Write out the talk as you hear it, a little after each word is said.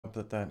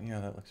hope that, yeah,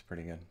 that looks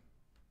pretty good.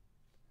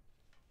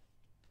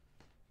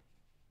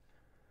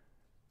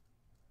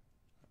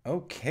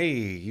 Okay,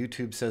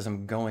 YouTube says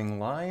I'm going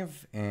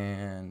live,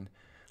 and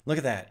look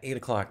at that, 8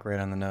 o'clock right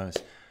on the nose.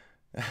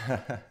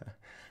 I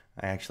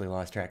actually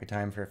lost track of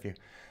time for a few.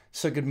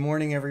 So good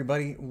morning,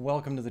 everybody.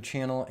 Welcome to the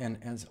channel, and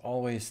as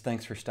always,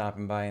 thanks for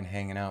stopping by and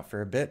hanging out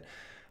for a bit.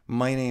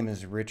 My name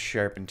is Rich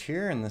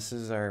Charpentier, and this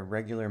is our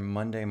regular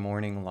Monday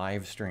morning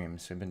live stream.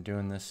 So we've been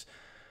doing this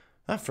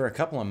for a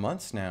couple of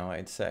months now,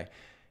 I'd say.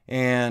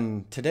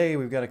 And today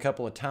we've got a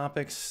couple of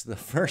topics. The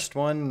first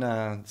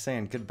one,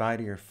 saying goodbye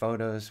to your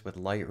photos with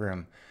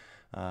Lightroom.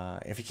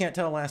 If you can't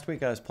tell, last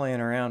week I was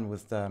playing around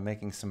with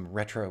making some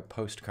retro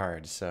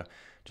postcards, so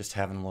just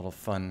having a little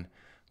fun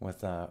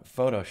with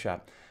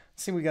Photoshop.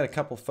 See, we got a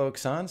couple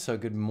folks on, so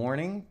good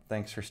morning.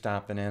 Thanks for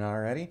stopping in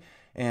already.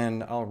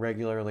 And I'll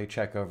regularly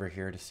check over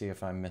here to see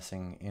if I'm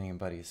missing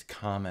anybody's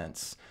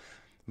comments.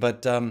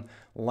 But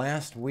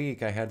last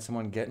week I had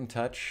someone get in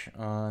touch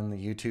on the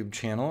YouTube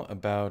channel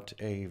about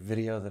a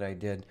video that I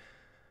did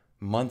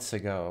months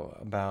ago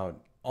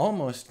about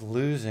almost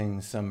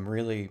losing some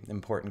really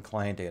important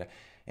client data.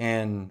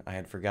 And I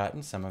had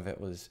forgotten some of it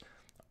was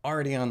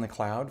already on the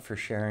cloud for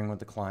sharing with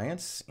the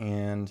clients.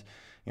 And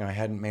I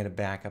hadn't made a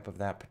backup of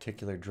that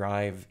particular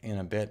drive in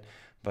a bit,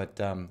 but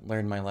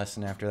learned my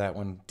lesson after that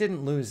one.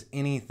 Didn't lose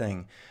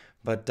anything,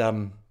 but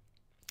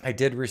I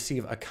did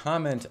receive a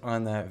comment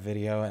on that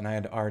video, and I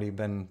had already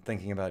been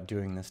thinking about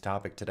doing this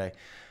topic today.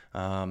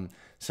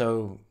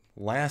 So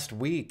last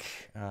week,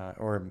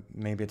 or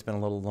maybe it's been a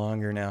little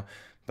longer now,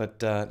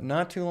 but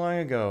not too long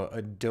ago,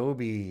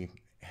 Adobe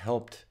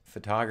helped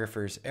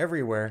photographers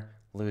everywhere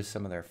lose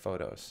some of their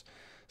photos.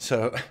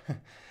 So,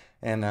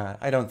 and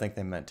I don't think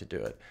they meant to do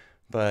it,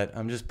 but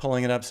I'm just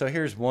pulling it up. So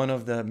here's one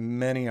of the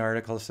many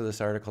articles. So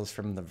this article is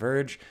from The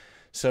Verge.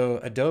 So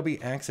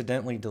Adobe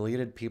accidentally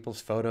deleted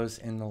people's photos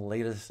in the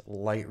latest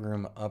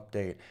Lightroom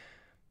update.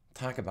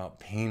 Talk about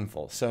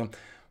painful. So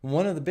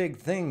one of the big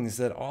things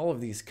that all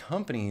of these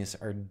companies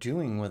are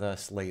doing with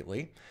us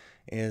lately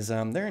is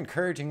they're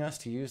encouraging us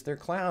to use their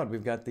cloud.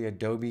 We've got the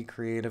Adobe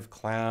Creative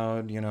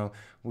Cloud,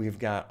 we've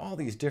got all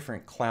these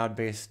different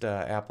cloud-based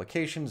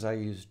applications. I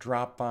use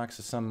Dropbox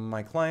with some of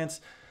my clients.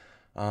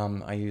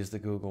 I use the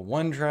Google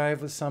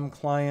OneDrive with some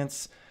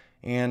clients,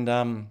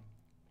 and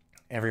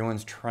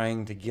everyone's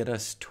trying to get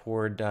us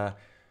toward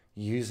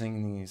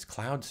using these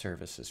cloud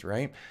services,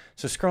 right?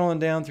 So scrolling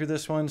down through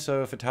this one,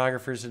 so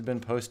photographers had been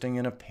posting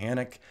in a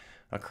panic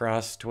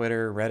across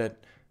Twitter, Reddit,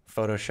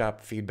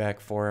 Photoshop feedback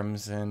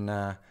forums,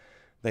 and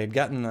they'd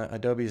gotten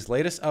Adobe's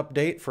latest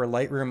update for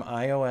Lightroom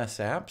iOS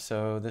app.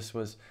 So this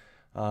was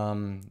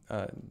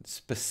a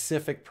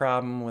specific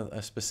problem with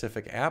a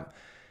specific app,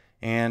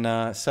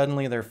 and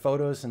suddenly their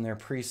photos and their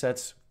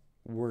presets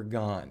were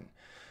gone.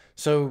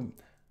 So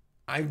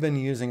I've been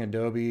using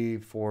Adobe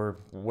for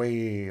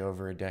way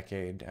over a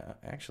decade,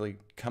 actually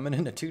coming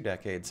into 2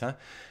 decades, huh?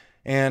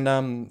 And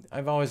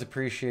I've always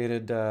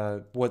appreciated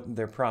what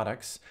their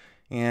products.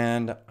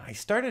 And I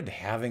started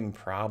having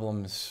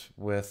problems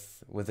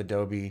with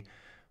Adobe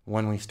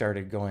when we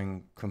started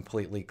going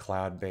completely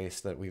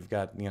cloud-based. That we've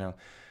got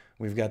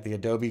the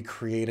Adobe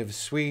Creative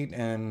Suite,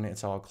 and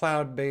it's all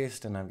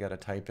cloud-based, and I've got to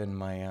type in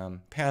my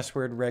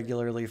password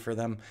regularly for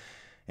them.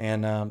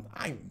 And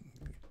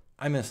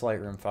I miss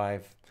Lightroom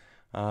 5.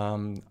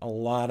 A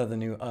lot of the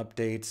new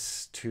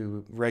updates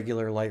to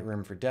regular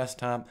Lightroom for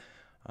desktop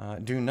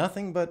do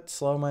nothing but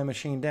slow my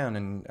machine down.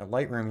 And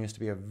Lightroom used to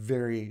be a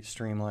very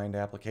streamlined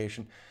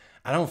application.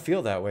 I don't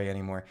feel that way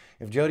anymore.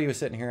 If Jody was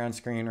sitting here on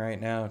screen right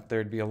now,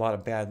 there'd be a lot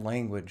of bad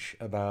language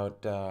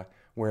about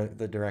where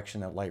the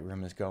direction that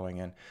Lightroom is going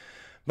in.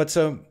 But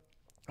so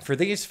for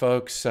these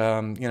folks,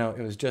 it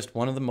was just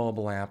one of the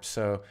mobile apps.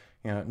 So,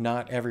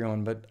 not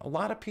everyone, but a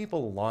lot of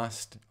people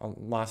lost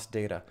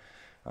data.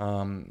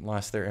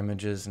 Lost their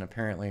images and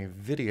apparently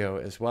video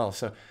as well.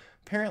 So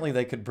apparently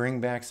they could bring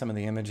back some of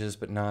the images,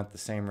 but not the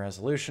same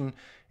resolution,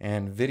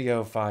 and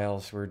video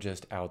files were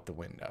just out the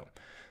window.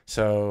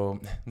 So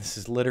this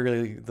is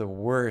literally the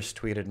worst,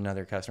 tweeted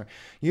another customer.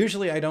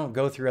 Usually I don't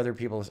go through other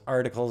people's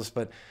articles,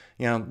 but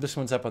this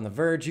one's up on The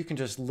Verge. You can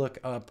just look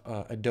up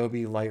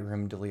Adobe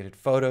Lightroom deleted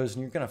photos,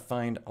 and you're going to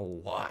find a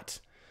lot.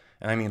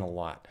 And I mean a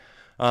lot.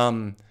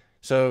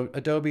 So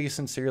Adobe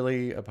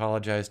sincerely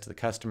apologized to the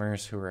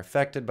customers who were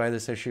affected by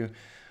this issue.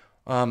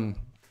 One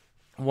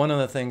of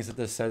the things that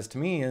this says to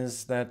me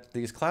is that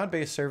these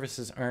cloud-based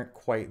services aren't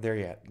quite there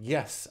yet.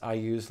 Yes, I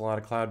use a lot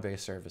of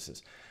cloud-based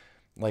services.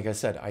 Like I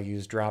said, I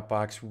use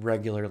Dropbox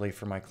regularly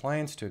for my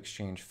clients to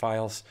exchange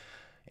files.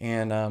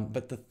 And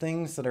but the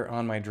things that are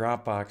on my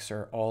Dropbox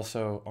are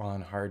also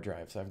on hard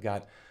drives. I've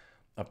got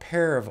a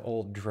pair of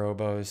old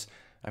Drobos.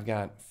 I've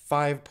got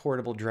 5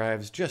 portable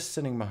drives just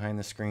sitting behind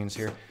the screens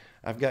here.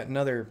 I've got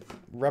another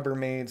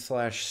Rubbermaid /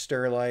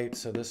 Sterlite,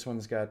 so this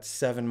one's got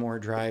 7 more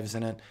drives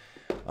in it.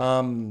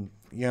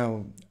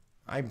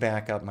 I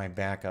back up my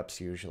backups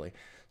usually.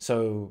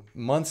 So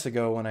months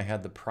ago when I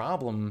had the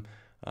problem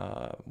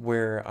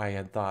where I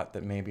had thought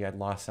that maybe I'd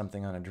lost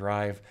something on a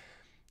drive,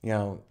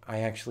 I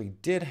actually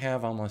did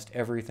have almost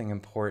everything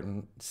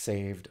important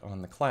saved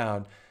on the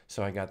cloud,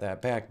 so I got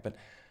that back. But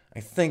I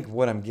think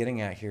what I'm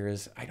getting at here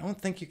is I don't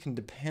think you can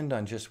depend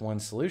on just one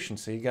solution.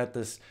 So you got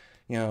this,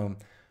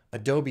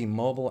 Adobe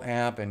mobile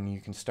app, and you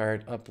can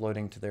start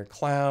uploading to their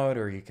cloud,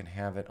 or you can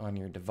have it on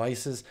your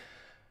devices.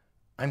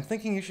 I'm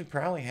thinking you should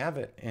probably have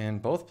it in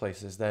both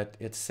places, that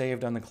it's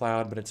saved on the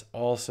cloud, but it's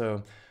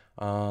also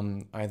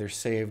either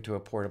saved to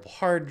a portable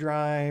hard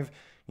drive,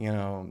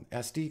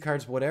 SD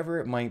cards, whatever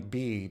it might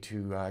be,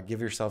 to give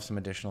yourself some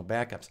additional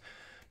backups.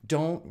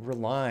 Don't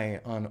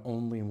rely on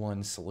only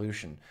one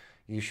solution.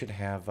 You should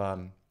have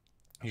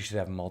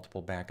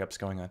multiple backups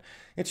going on.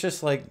 It's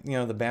just like,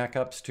 the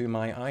backups to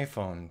my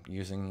iPhone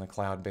using the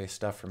cloud-based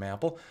stuff from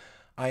Apple.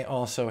 I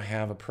also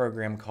have a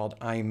program called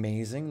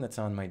iMazing that's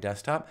on my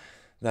desktop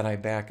that I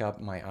back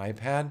up my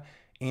iPad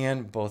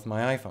and both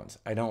my iPhones.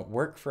 I don't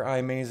work for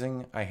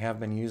iMazing. I have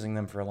been using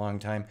them for a long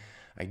time.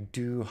 I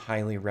do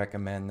highly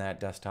recommend that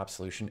desktop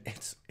solution.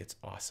 It's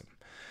awesome.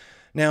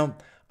 Now,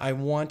 I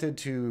wanted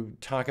to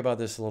talk about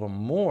this a little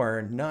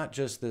more, not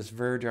just this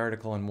Verge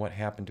article and what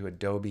happened to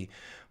Adobe,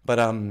 but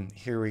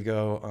here we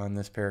go on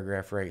this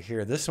paragraph right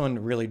here. This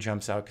one really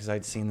jumps out because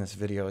I'd seen this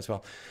video as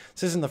well.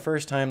 This isn't the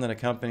first time that a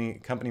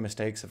company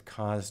mistakes have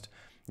caused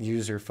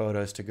user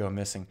photos to go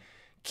missing.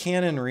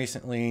 Canon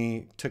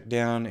recently took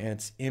down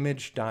its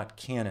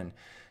image.canon.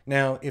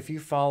 Now, if you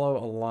follow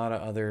a lot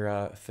of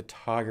other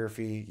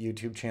photography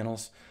YouTube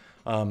channels,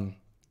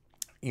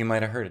 you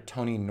might have heard of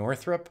Tony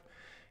Northrup.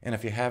 And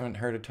if you haven't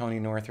heard of Tony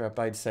Northrup,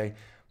 I'd say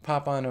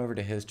pop on over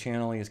to his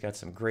channel. He's got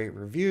some great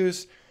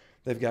reviews.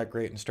 They've got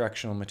great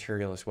instructional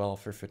material as well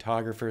for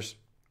photographers.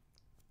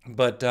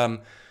 But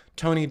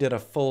Tony did a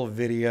full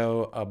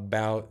video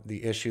about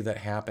the issue that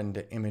happened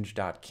to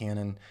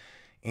image.canon.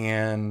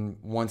 And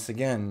once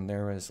again,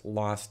 there was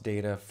lost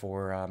data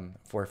for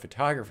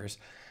photographers.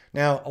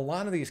 Now, a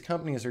lot of these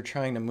companies are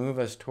trying to move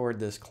us toward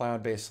this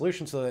cloud-based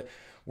solution so that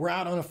we're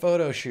out on a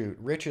photo shoot.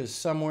 Rich is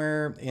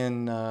somewhere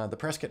in the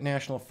Prescott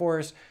National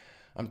Forest.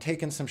 I'm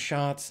taking some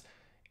shots,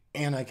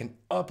 and I can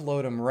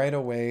upload them right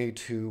away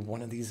to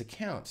one of these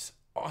accounts.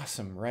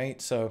 Awesome,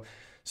 right? So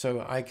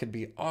I could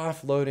be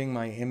offloading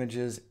my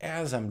images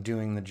as I'm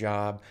doing the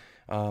job,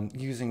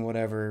 using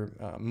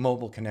whatever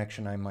mobile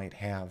connection I might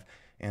have.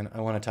 And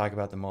I want to talk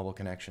about the mobile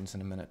connections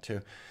in a minute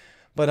too.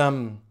 But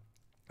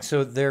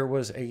so there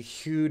was a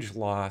huge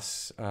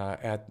loss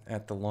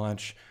at the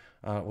launch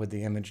with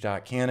the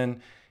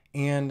image.canon.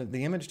 And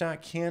the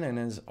image.canon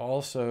is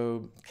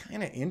also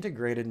kind of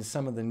integrated in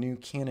some of the new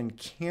Canon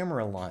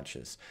camera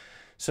launches.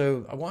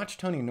 So I watched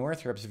Tony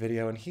Northrup's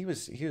video, and he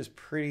was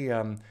pretty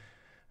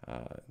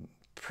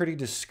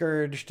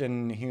discouraged,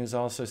 and he was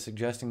also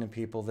suggesting to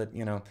people that,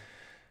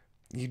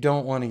 you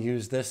don't want to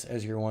use this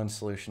as your one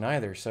solution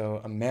either.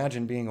 So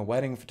imagine being a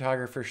wedding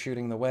photographer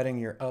shooting the wedding,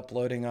 you're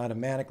uploading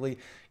automatically,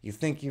 you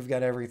think you've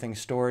got everything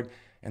stored,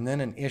 and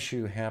then an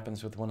issue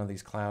happens with one of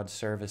these cloud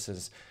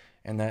services,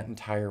 and that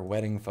entire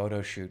wedding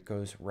photo shoot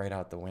goes right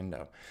out the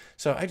window.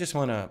 So I just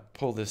want to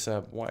pull this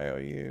up.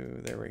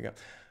 YOU, there we go.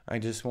 I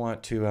just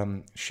want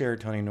to share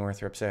Tony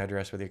Northrup's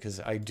address with you because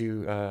I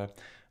do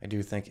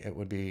think it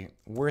would be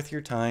worth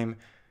your time.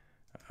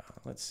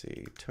 Let's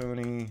see,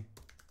 Tony.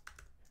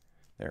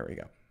 There we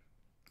go.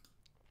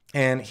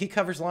 And he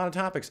covers a lot of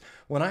topics.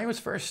 When I was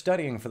first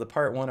studying for the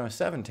Part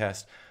 107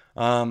 test,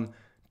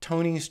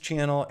 Tony's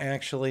channel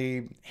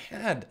actually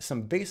had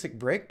some basic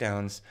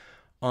breakdowns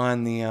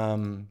on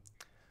the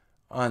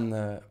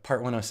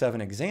Part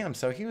 107 exam.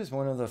 So he was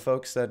one of the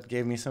folks that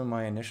gave me some of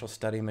my initial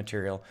study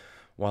material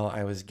while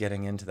I was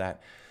getting into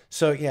that.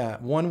 So yeah,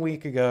 1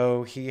 week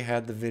ago, he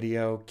had the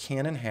video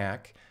Canon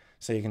Hack.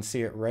 So you can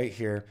see it right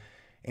here.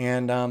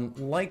 And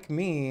like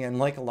me, and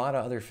like a lot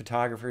of other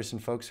photographers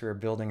and folks who are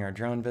building our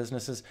drone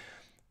businesses,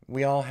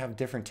 we all have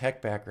different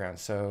tech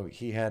backgrounds. So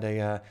he had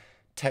a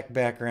tech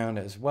background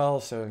as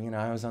well. So,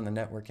 I was on the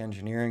network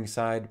engineering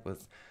side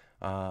with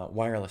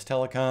wireless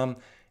telecom,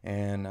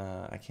 and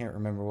I can't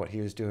remember what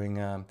he was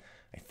doing. I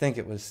think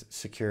it was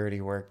security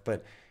work.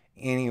 But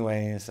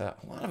anyways, a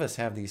lot of us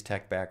have these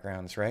tech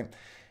backgrounds, right?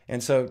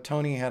 And so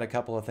Tony had a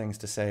couple of things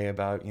to say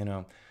about,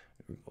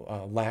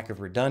 lack of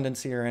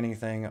redundancy or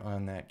anything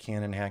on that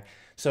Canon hack.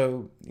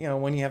 So,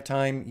 when you have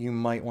time, you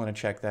might want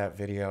to check that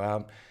video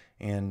out.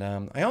 And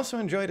I also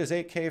enjoyed his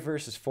 8K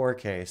versus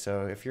 4K.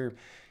 So if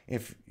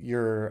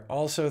you're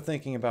also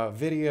thinking about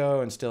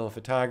video and still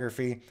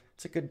photography,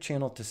 it's a good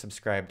channel to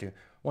subscribe to.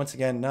 Once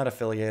again, not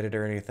affiliated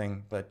or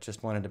anything, but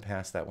just wanted to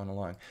pass that one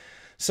along.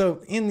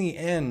 So in the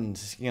end,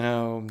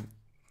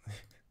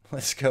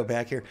 let's go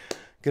back here.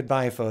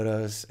 Goodbye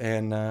photos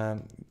and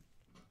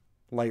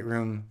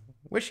Lightroom.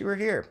 Wish you were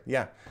here.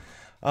 Yeah.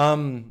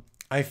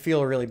 I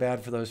feel really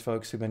bad for those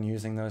folks who've been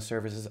using those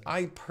services.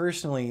 I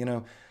personally,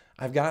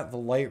 I've got the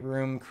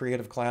Lightroom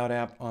Creative Cloud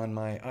app on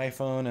my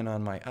iPhone and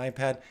on my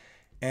iPad,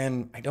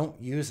 and I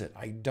don't use it.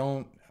 I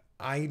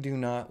do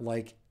not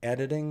like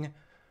editing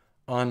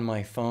on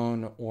my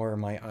phone or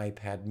my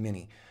iPad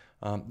mini.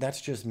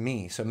 That's just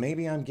me. So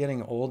maybe I'm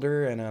getting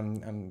older and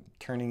I'm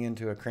turning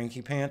into a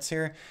cranky pants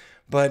here,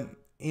 but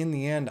in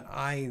the end,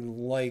 I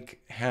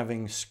like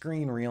having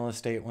screen real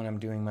estate when I'm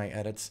doing my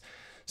edits.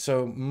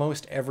 So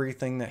most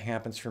everything that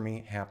happens for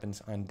me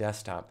happens on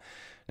desktop.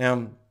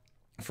 Now,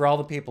 for all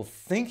the people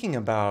thinking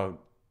about,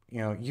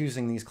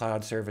 using these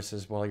cloud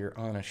services while you're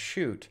on a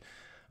shoot,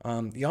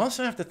 you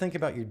also have to think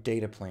about your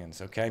data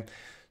plans, okay?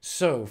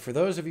 So for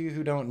those of you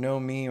who don't know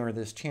me or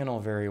this channel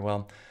very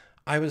well,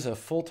 I was a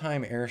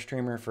full-time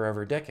Airstreamer for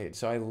over a decade.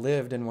 So I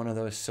lived in one of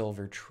those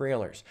silver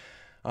trailers.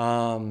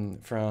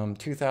 From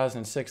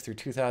 2006 through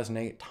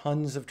 2008,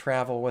 tons of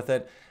travel with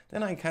it.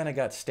 Then I kind of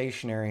got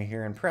stationary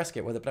here in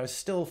Prescott with it, but I was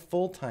still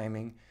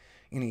full-timing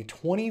in a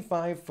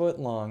 25-foot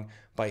long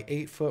by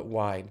 8-foot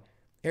wide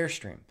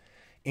Airstream.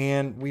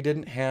 And we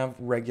didn't have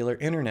regular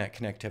internet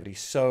connectivity.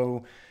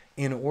 So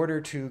in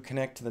order to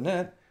connect to the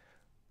net,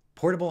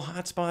 portable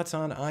hotspots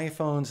on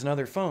iPhones and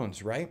other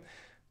phones, right?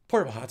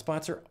 Portable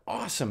hotspots are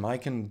awesome. I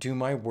can do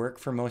my work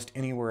for most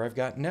anywhere I've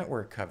got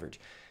network coverage.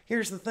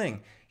 Here's the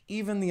thing.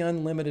 Even the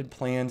unlimited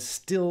plans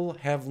still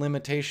have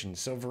limitations.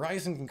 So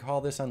Verizon can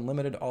call this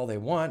unlimited all they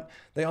want.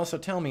 They also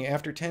tell me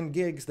after 10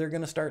 gigs, they're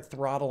going to start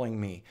throttling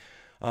me.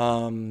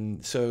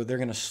 So they're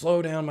going to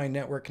slow down my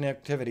network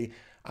connectivity.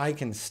 I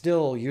can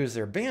still use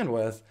their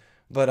bandwidth,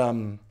 but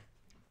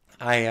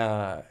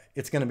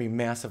it's going to be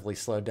massively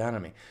slowed down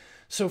on me.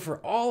 So for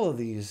all of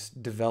these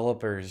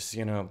developers,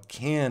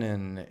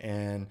 Canon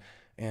and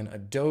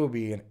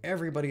Adobe and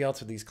everybody else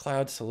with these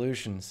cloud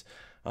solutions,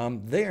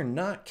 they are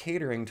not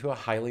catering to a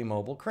highly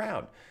mobile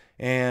crowd.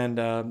 And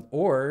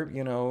or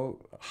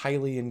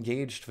highly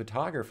engaged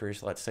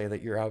photographers, let's say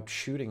that you're out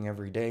shooting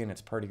every day and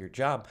it's part of your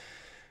job,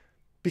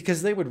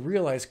 because they would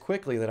realize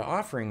quickly that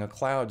offering a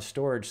cloud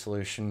storage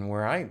solution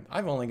where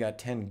I've only got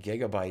 10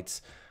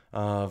 gigabytes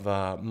of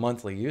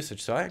monthly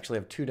usage. So I actually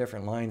have 2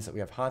 different lines that we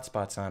have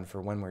hotspots on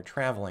for when we're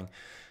traveling,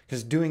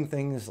 because doing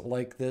things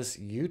like this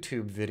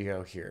YouTube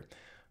video here,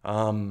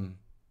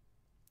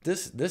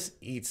 this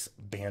eats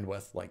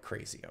bandwidth like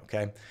crazy,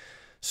 okay?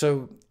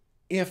 So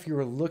if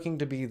you're looking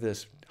to be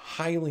this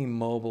highly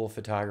mobile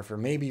photographer,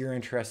 maybe you're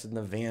interested in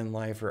the van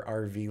life or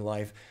RV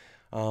life,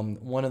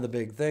 one of the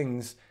big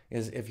things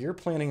is if you're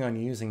planning on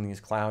using these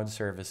cloud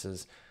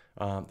services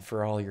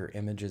for all your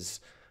images,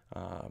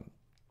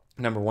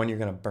 number one, you're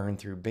going to burn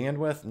through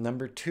bandwidth.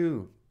 Number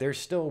two, there's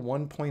still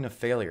one point of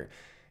failure.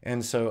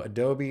 And so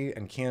Adobe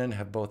and Canon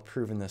have both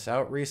proven this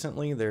out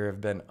recently. There have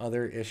been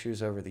other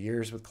issues over the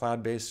years with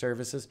cloud-based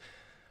services,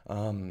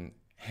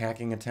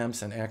 hacking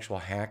attempts and actual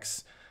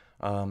hacks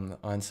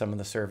on some of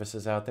the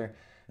services out there.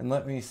 And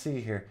let me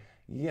see here.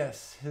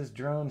 Yes, his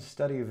drone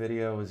study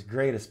video was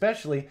great,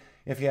 especially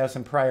if you have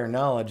some prior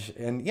knowledge.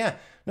 And yeah,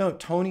 no,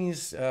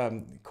 Tony's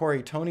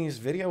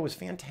video was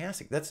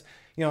fantastic. That's,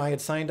 I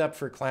had signed up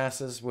for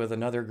classes with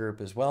another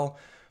group as well.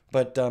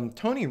 But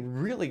Tony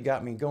really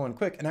got me going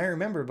quick. And I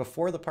remember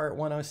before the Part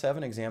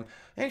 107 exam,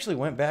 I actually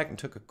went back and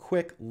took a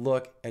quick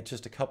look at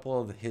just a couple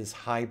of his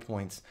high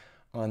points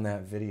on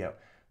that video.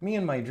 Me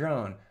and my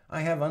drone, I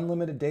have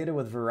unlimited data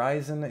with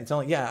Verizon. It's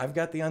only, yeah, I've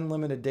got the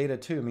unlimited data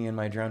too, me and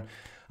my drone.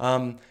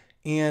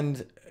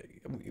 And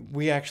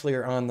we actually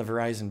are on the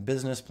Verizon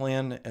business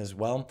plan as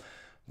well.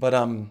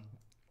 But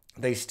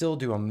they still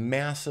do a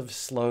massive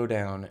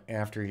slowdown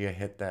after you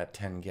hit that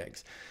 10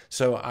 gigs.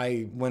 So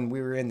when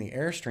we were in the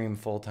Airstream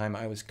full time,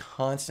 I was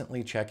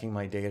constantly checking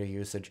my data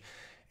usage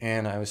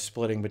and I was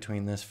splitting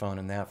between this phone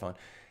and that phone.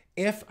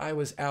 If I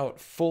was out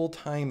full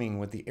timing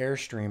with the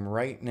Airstream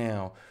right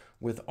now,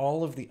 with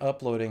all of the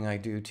uploading I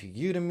do to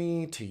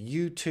Udemy, to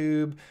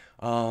YouTube,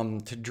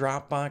 to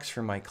Dropbox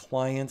for my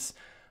clients,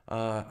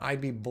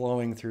 I'd be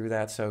blowing through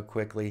that so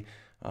quickly.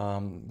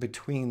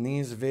 Between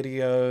these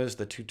videos,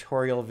 the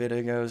tutorial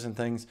videos and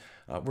things,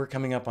 we're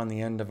coming up on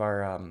the end of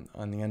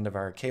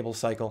our cable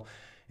cycle,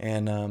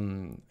 and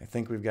I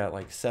think we've got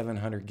like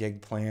 700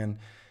 gig plan.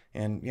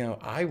 And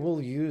I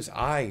will use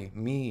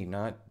me,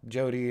 not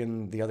Jody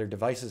and the other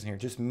devices in here,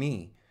 just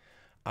me.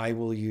 I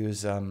will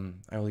use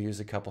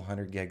a couple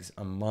hundred gigs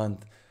a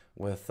month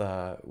with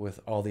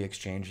all the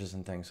exchanges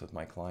and things with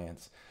my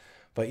clients.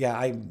 But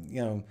yeah,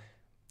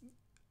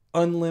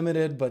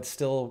 unlimited, but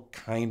still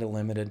kind of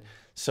limited.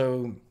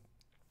 So,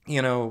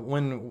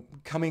 when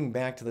coming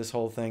back to this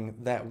whole thing,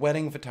 that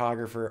wedding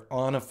photographer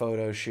on a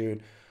photo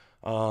shoot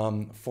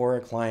for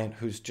a client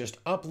who's just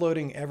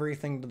uploading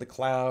everything to the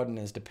cloud and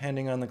is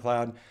depending on the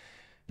cloud,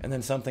 and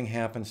then something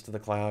happens to the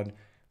cloud,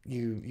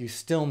 you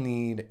still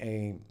need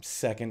a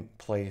second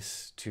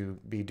place to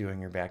be doing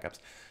your backups.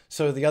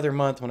 So the other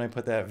month when I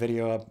put that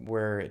video up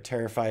where it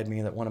terrified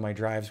me that one of my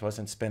drives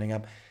wasn't spinning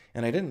up,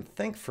 and I didn't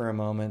think for a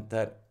moment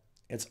that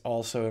it's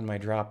also in my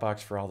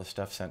Dropbox for all the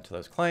stuff sent to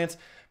those clients,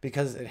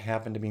 because it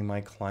happened to be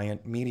my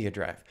client media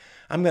drive.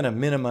 I'm going to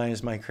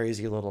minimize my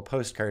crazy little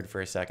postcard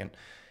for a second.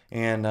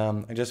 And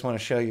I just want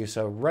to show you.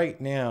 So right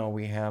now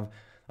we have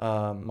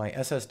my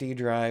SSD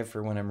drive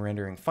for when I'm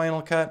rendering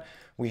Final Cut.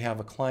 We have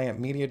a client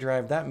media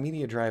drive. That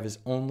media drive is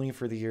only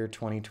for the year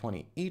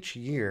 2020. Each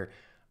year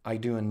I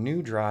do a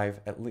new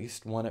drive, at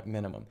least one at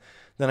minimum.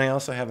 Then I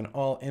also have an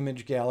all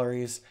image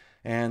galleries,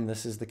 and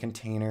this is the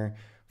container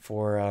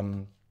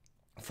for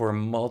for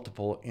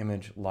multiple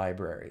image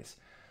libraries.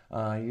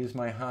 I use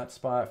my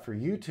hotspot for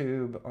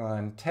YouTube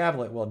on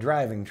tablet while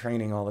driving,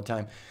 training all the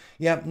time.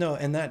 Yeah, no,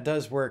 and that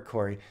does work,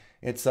 Corey.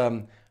 It's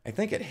I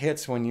think it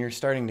hits when you're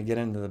starting to get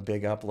into the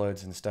big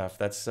uploads and stuff.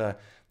 That's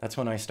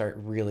when I start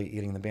really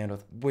eating the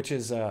bandwidth, which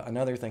is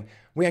another thing.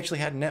 We actually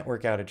had a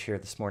network outage here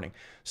this morning.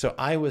 So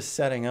I was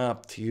setting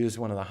up to use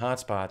one of the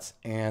hotspots,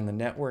 and the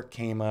network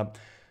came up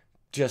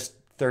just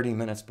 30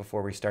 minutes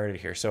before we started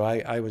here. So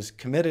I was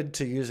committed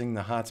to using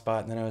the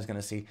hotspot, and then I was going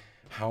to see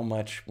how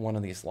much one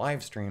of these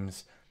live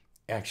streams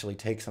actually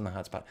takes on the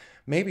hotspot.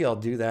 Maybe I'll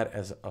do that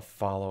as a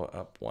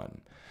follow-up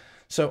one.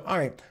 So, all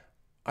right.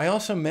 I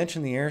also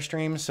mentioned the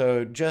Airstream,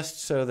 so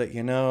just so that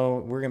you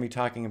know, we're going to be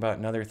talking about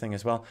another thing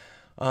as well.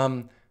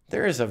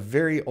 There is a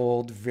very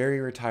old, very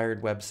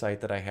retired website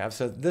that I have.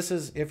 So this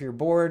is, if you're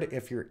bored,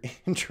 if you're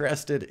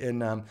interested in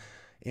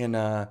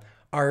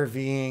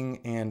RVing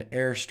and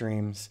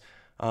Airstreams.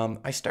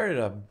 I started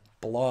a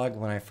blog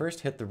when I first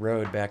hit the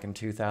road back in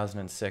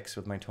 2006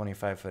 with my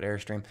 25-foot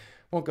Airstream.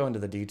 Won't go into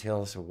the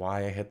details of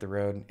why I hit the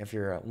road. If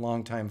you're a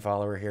longtime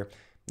follower here,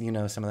 you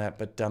know some of that.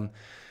 But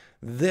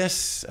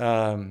this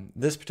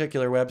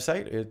particular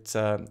website, it's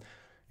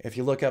if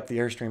you look up the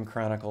Airstream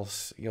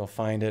Chronicles, you'll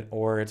find it,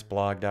 or it's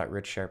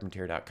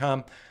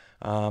blog.richcharpentier.com.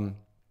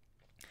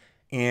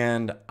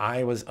 And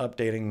I was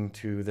updating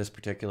to this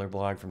particular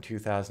blog from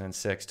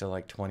 2006 to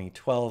like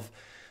 2012.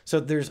 So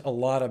there's a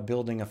lot of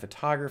building a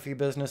photography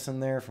business in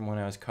there from when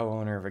I was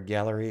co-owner of a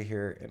gallery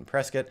here in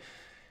Prescott.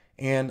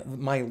 And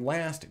my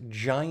last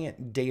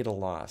giant data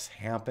loss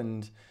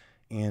happened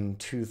in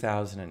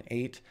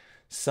 2008.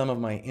 Some of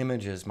my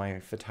images, my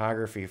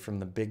photography from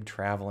the big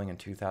traveling in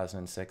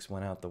 2006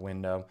 went out the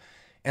window.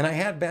 And I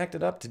had backed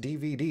it up to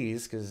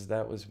DVDs because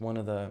that was one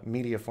of the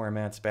media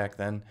formats back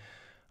then.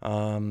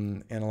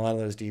 And a lot of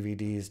those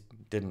DVDs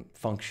didn't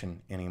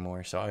function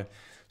anymore. So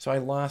I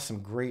lost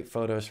some great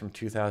photos from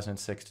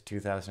 2006 to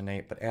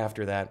 2008. But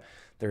after that,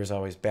 there's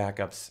always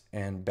backups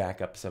and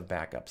backups of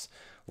backups.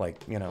 Like,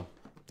 you know,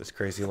 this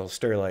crazy little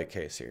Sterlite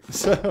case here.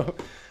 So,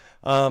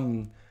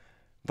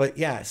 but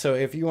yeah, so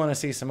if you want to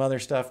see some other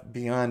stuff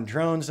beyond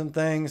drones and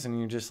things, and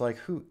you're just like,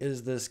 who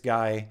is this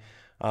guy?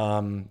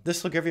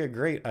 This will give you a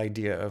great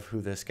idea of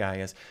who this guy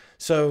is.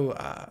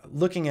 So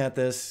looking at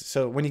this,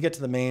 so when you get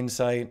to the main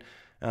site,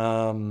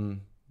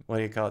 what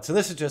do you call it? So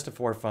this is just a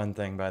for fun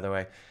thing, by the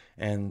way,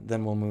 and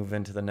then we'll move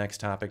into the next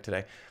topic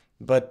today.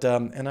 But,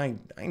 and I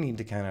need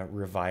to kind of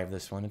revive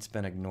this one. It's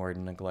been ignored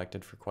and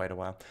neglected for quite a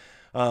while.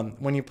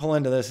 When you pull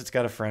into this, it's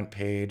got a front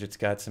page. It's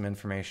got some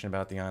information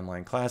about the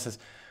online classes.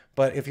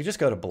 But if you just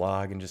go to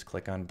blog and just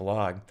click on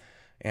blog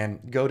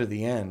and go to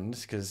the end,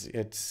 because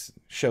it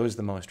shows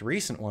the most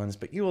recent ones,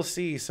 but you will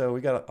see, so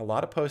we got a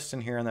lot of posts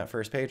in here on that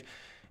first page,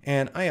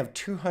 and I have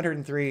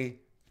 203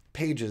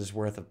 pages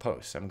worth of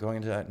posts. I'm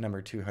going to that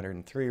number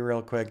 203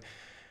 real quick,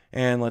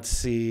 and let's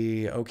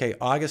see, okay,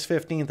 August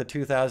 15th of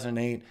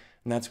 2008,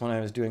 and that's when I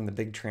was doing the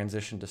big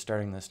transition to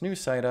starting this new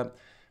site up,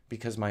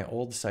 because my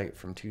old site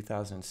from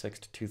 2006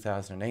 to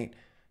 2008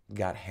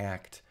 got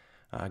hacked.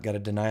 Got a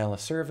denial of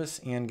service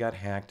and got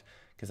hacked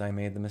because I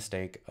made the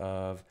mistake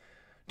of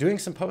doing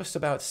some posts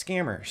about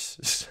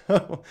scammers.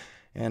 So,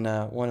 and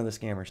one of the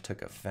scammers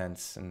took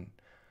offense and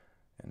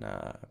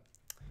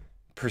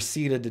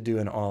proceeded to do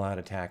an all-out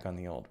attack on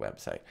the old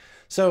website.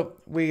 So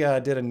we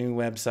did a new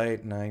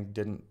website, and I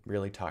didn't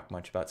really talk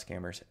much about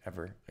scammers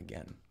ever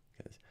again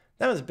because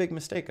that was a big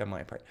mistake on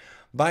my part.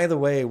 By the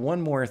way,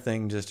 one more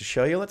thing just to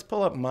show you. Let's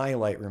pull up my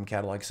Lightroom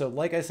catalog. So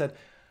like I said,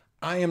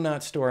 I am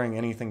not storing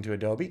anything to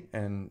Adobe,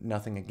 and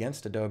nothing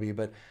against Adobe,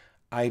 but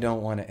I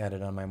don't want to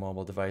edit on my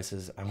mobile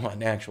devices. I want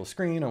an actual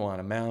screen. I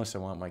want a mouse. I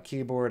want my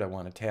keyboard. I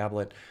want a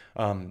tablet,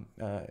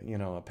 you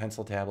know, a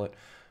pencil tablet.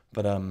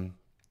 But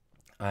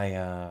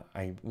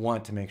I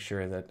want to make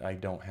sure that I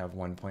don't have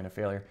one point of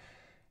failure.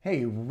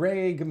 Hey,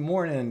 Ray, good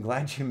morning.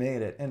 Glad you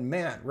made it. And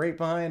Matt, right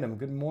behind him,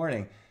 good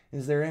morning.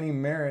 Is there any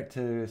merit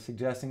to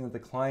suggesting that the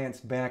clients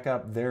back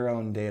up their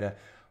own data,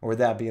 or would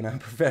that be an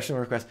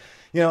unprofessional request?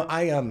 You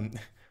know,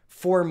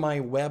 for my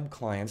web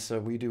clients, so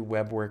we do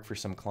web work for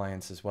some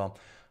clients as well,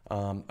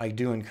 I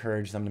do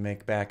encourage them to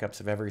make backups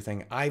of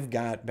everything. I've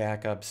got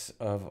backups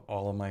of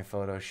all of my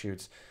photo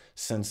shoots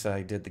since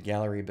I did the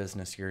gallery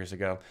business years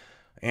ago.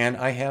 And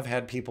I have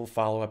had people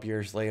follow up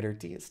years later,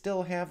 do you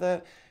still have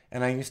that?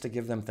 And I used to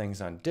give them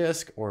things on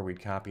disk, or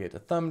we'd copy it to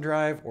thumb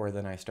drive, or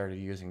then I started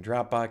using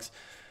Dropbox.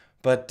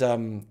 But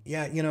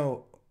yeah, you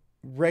know,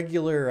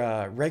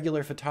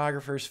 regular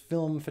photographers,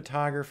 film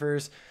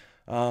photographers,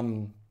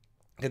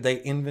 did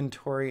they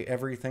inventory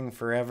everything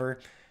forever?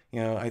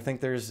 You know, I think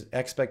there's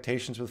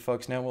expectations with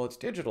folks now, well, it's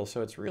digital,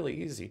 so it's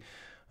really easy.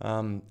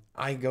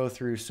 I go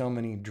through so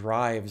many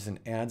drives and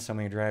add so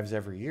many drives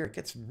every year. It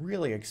gets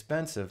really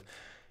expensive.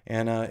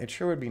 And it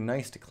sure would be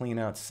nice to clean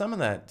out some of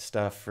that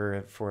stuff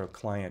for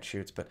client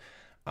shoots, but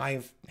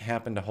I've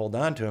happened to hold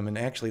on to them. And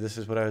actually, this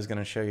is what I was going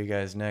to show you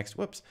guys next.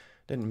 Whoops,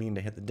 didn't mean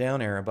to hit the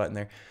down arrow button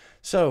there.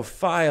 So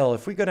File,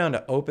 if we go down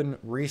to Open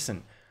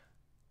Recent,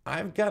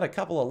 I've got a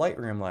couple of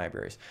Lightroom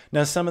libraries.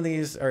 Now, some of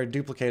these are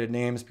duplicated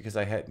names because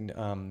I had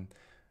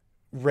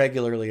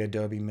regularly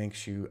Adobe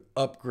makes you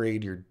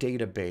upgrade your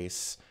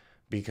database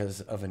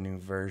because of a new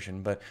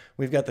version. But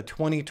we've got the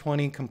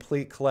 2020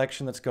 complete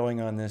collection that's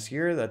going on this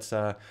year. That's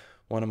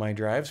one of my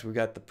drives. We've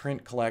got the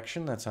print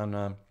collection that's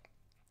on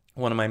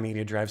one of my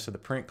media drives. So the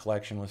print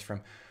collection was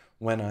from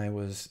when I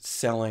was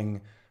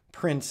selling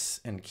prints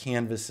and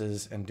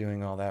canvases and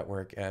doing all that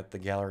work at the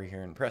gallery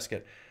here in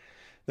Prescott.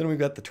 Then we've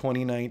got the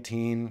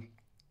 2019,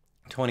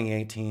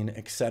 2018,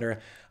 etc.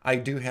 I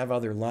do have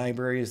other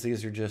libraries.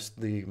 These are just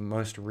the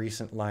most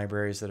recent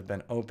libraries that have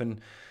been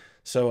open.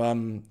 So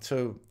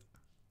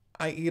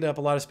I eat up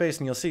a lot of space,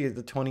 and you'll see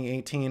the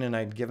 2018, and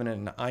I'd given it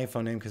an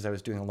iPhone name because I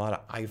was doing a lot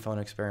of iPhone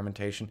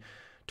experimentation.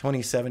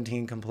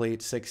 2017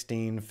 complete,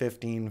 16,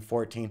 15,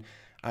 14.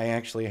 I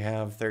actually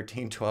have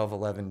 13, 12,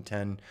 11,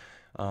 10,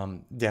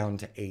 down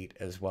to 8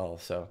 as well.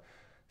 So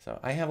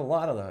I have a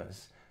lot of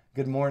those.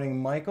 Good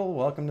morning, Michael.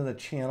 Welcome to the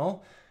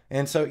channel.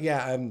 And so,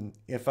 yeah,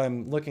 if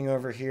I'm looking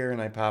over here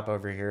and I pop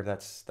over here,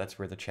 that's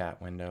where the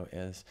chat window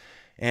is.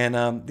 And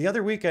the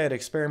other week I had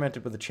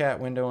experimented with the chat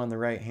window on the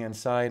right-hand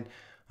side.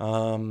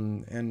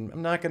 And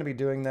I'm not going to be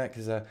doing that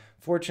because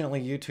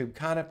fortunately YouTube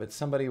caught it, but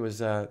somebody was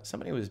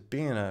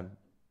being a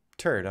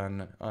turd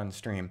on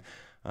stream,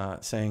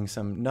 saying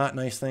some not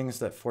nice things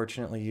that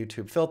fortunately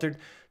YouTube filtered,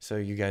 so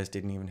you guys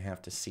didn't even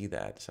have to see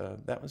that. So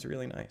that was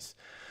really nice.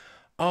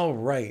 All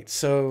right,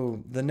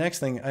 so the next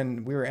thing,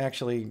 and we were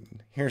actually,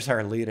 here's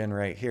our lead in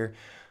right here.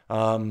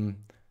 So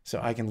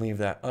I can leave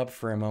that up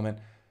for a moment.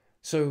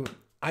 So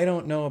I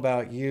don't know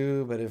about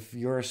you, but if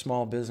you're a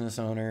small business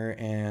owner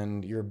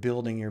and you're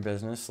building your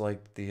business,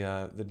 like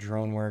the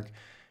drone work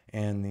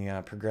and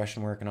the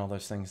progression work and all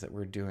those things that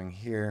we're doing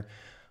here,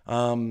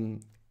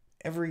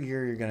 every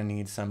year you're going to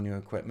need some new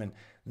equipment.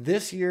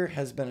 This year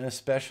has been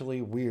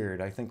especially weird.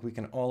 I think we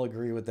can all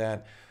agree with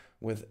that,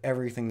 with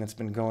everything that's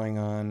been going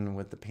on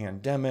with the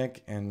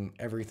pandemic and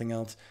everything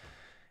else.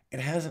 It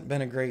hasn't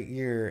been a great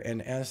year.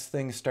 And as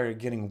things started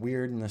getting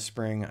weird in the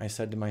spring, I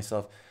said to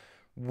myself,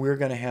 we're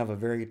going to have a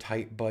very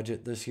tight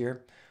budget this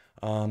year.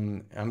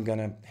 I'm going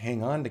to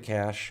hang on to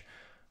cash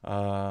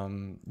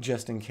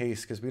just in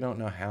case, because we don't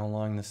know how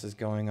long this is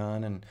going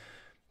on and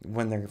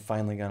when they're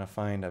finally going to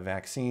find a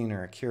vaccine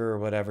or a cure or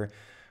whatever.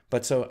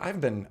 But so I've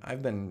been,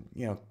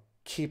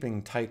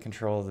 keeping tight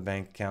control of the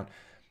bank account.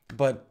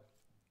 But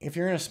if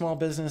you're in a small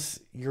business,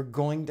 you're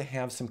going to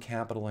have some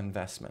capital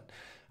investment.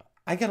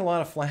 I get a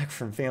lot of flack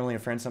from family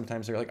and friends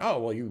sometimes. They're like, oh,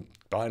 well, you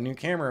bought a new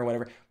camera or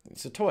whatever.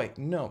 It's a toy.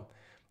 No,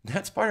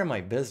 that's part of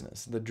my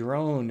business. The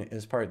drones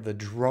is part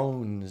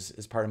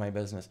of my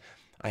business.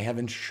 I have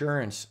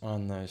insurance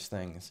on those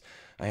things.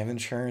 I have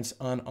insurance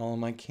on all of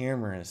my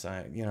cameras.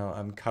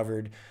 I'm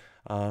covered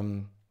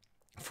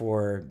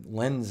for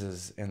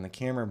lenses and the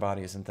camera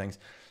bodies and things.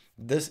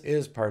 This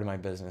is part of my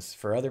business.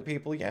 For other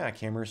people, yeah,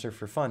 cameras are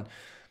for fun.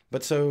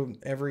 But so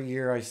every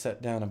year I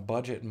set down a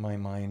budget in my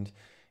mind,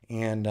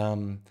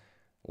 and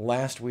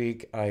last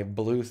week I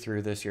blew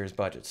through this year's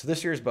budget. So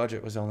this year's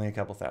budget was only a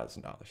couple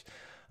 $1,000s.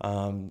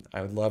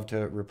 I would love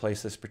to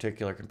replace this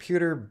particular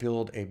computer,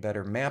 build a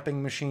better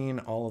mapping machine,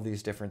 all of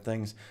these different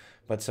things.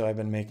 But so I've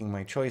been making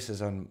my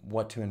choices on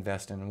what to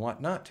invest in and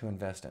what not to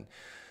invest in.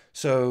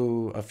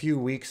 So a few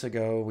weeks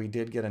ago, we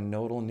did get a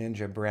Nodal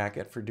Ninja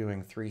bracket for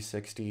doing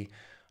 360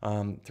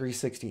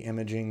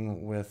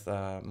 imaging with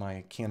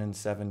my Canon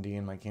 7D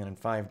and my Canon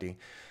 5D.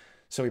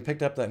 So we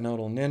picked up that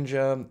Nodal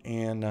Ninja,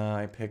 and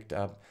I picked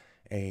up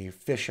a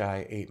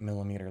fisheye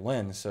 8mm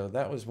lens. So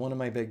that was one of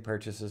my big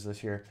purchases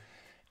this year.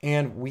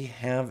 And we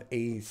have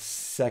a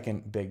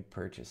second big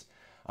purchase.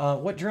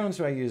 What drones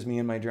do I use, me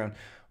and my drone?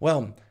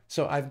 Well,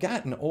 so I've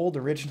got an old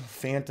original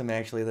Phantom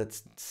actually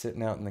that's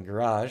sitting out in the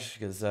garage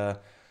because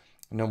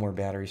no more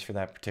batteries for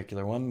that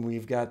particular one.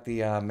 We've got the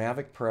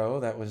Mavic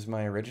Pro, that was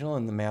my original,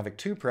 and the Mavic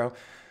 2 Pro.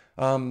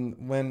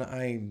 When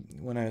I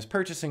was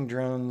purchasing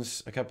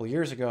drones a couple of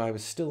years ago, I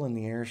was still in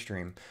the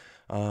Airstream.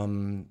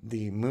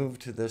 The move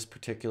to this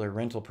particular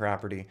rental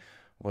property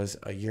was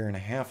a year and a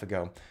half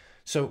ago.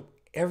 So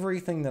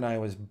everything that I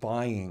was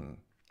buying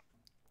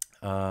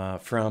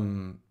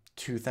from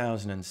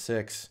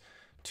 2006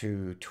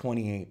 to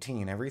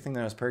 2018, everything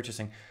that I was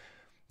purchasing,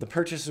 the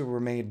purchases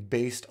were made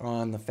based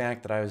on the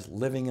fact that I was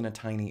living in a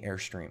tiny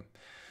Airstream.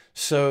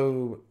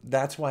 So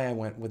that's why I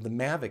went with the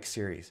Mavic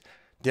series.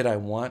 Did I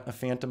want a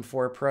Phantom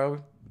 4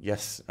 Pro?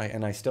 Yes,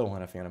 and I still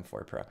want a Phantom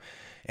 4 Pro.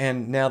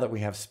 And now that we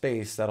have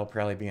space, that'll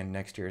probably be in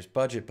next year's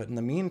budget. But in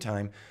the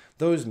meantime,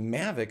 those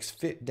Mavics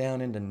fit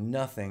down into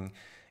nothing,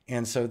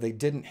 and so they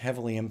didn't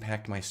heavily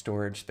impact my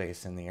storage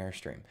space in the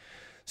Airstream.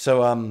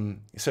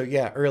 So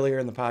yeah, earlier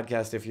in the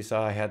podcast, if you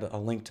saw, I had a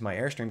link to my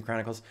Airstream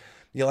Chronicles.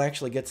 You'll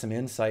actually get some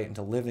insight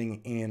into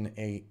living in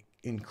a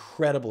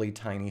incredibly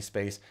tiny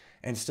space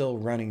and still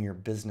running your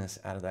business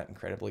out of that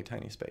incredibly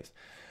tiny space.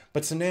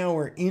 But so now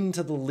we're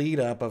into the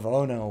lead up of,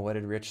 oh no, what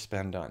did Rich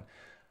spend on?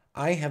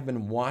 I have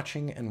been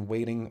watching and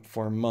waiting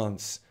for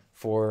months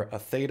for a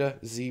Theta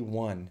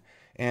Z1.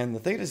 And the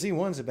Theta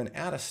Z1s have been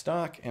out of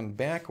stock and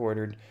back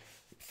ordered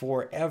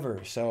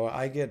forever. So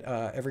I get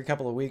every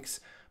couple of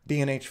weeks,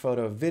 B&H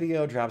Photo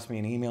Video drops me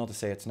an email to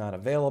say it's not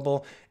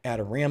available.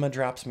 Adorama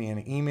drops me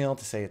an email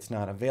to say it's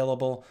not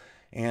available.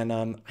 And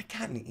I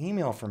got an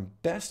email from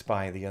Best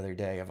Buy the other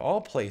day, of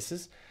all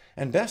places,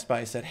 and Best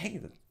Buy said, hey,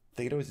 the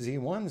Theta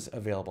Z1's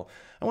available.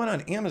 I went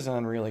on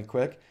Amazon really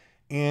quick,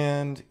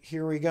 and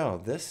here we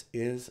go. This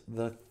is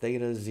the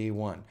Theta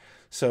Z1.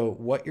 So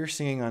what you're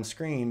seeing on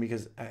screen,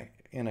 because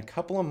in a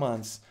couple of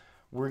months,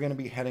 we're going to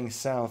be heading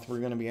south. We're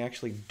going to be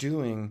actually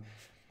doing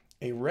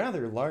a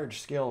rather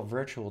large-scale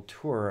virtual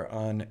tour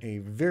on a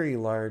very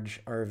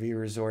large RV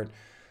resort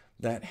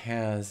that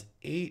has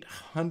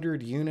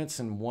 800 units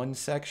in one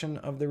section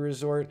of the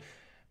resort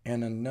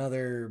and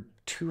another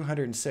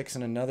 206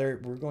 in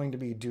another. We're going to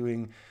be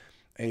doing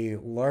a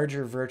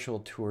larger virtual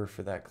tour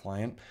for that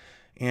client.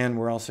 And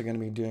we're also going to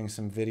be doing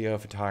some video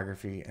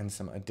photography and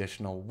some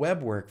additional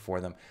web work for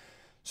them.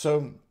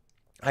 So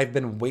I've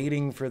been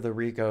waiting for the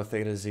Ricoh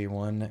Theta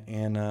Z1,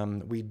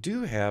 and we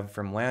do have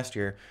from last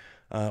year,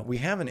 we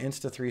have an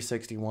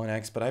Insta360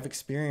 1X, but I've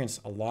experienced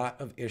a lot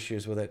of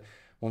issues with it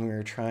when we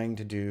were trying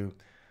to do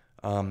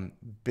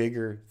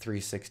bigger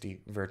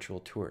 360 virtual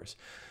tours.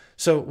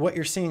 So what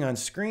you're seeing on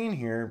screen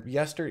here,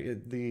 yesterday,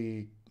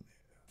 the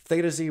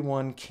Theta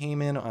Z1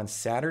 came in on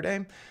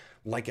Saturday,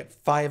 like at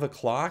 5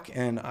 o'clock,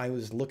 and I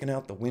was looking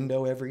out the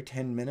window every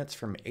 10 minutes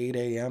from 8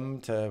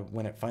 a.m. to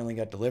when it finally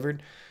got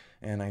delivered.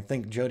 And I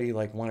think Jody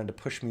like wanted to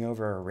push me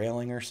over a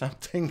railing or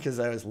something because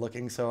I was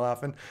looking so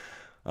often.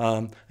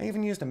 I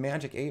even used a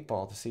magic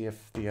 8-ball to see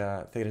if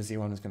the Theta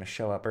Z1 was going to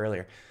show up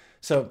earlier.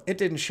 So it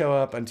didn't show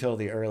up until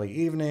the early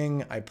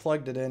evening. I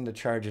plugged it in to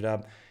charge it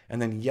up.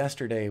 And then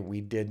yesterday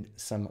we did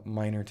some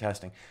minor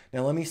testing.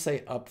 Now let me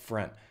say up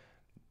front,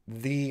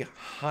 the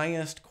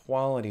highest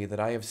quality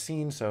that I have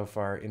seen so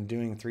far in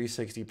doing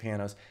 360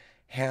 panos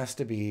has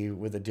to be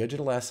with a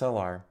digital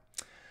SLR,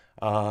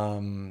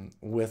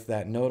 with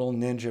that Nodal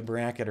Ninja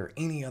bracket or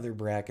any other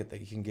bracket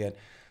that you can get.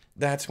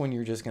 That's when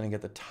you're just going to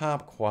get the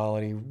top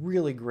quality,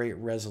 really great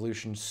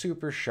resolution,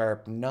 super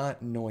sharp,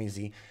 not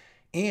noisy.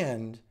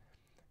 And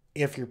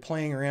if you're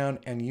playing around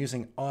and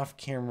using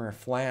off-camera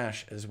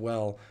flash as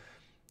well,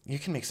 you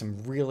can make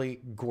some really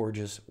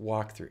gorgeous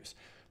walkthroughs.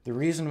 The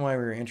reason why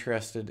we were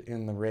interested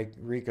in the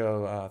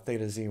Ricoh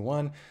Theta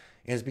Z1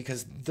 is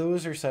because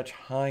those are such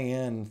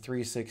high-end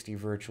 360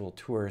 virtual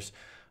tours.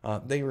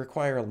 They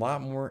require a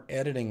lot more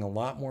editing, a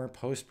lot more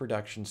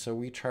post-production, so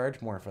we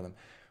charge more for them.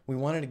 We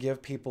wanted to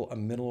give people a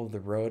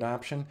middle-of-the-road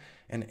option,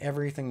 and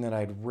everything that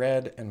I'd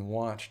read and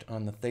watched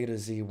on the Theta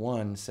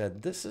Z1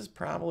 said this is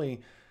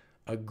probably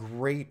a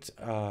great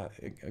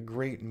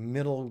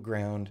middle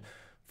ground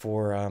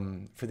for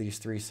these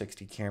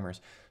 360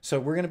 cameras. So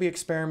we're going to be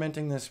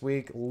experimenting this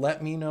week.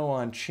 Let me know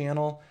on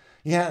channel.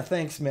 Yeah,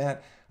 thanks,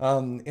 Matt.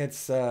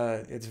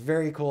 It's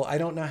very cool. I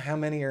don't know how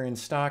many are in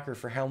stock or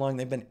for how long.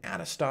 They've been out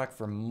of stock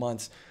for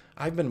months.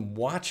 I've been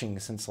watching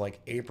since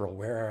like April.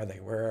 Where are they?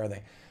 Where are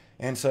they?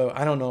 And so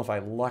I don't know if I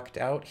lucked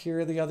out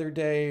here the other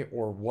day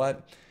or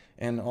what.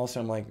 And also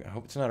I'm like, I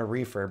hope it's not a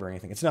refurb or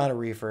anything. It's not a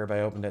refurb.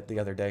 I opened it the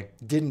other day.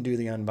 Didn't do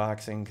the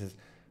unboxing because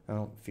I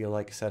don't feel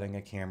like setting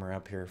a camera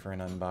up here for an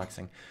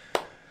unboxing.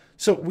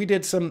 So we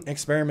did some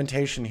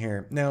experimentation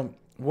here. Now,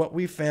 what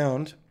we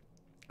found,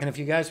 and if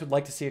you guys would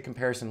like to see a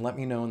comparison, let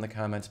me know in the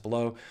comments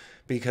below,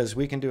 because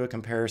we can do a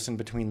comparison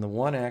between the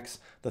 1X,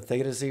 the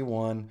Theta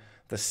Z1,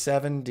 the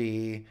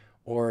 7D,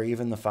 or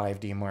even the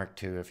 5D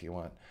Mark II if you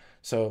want.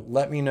 So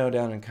let me know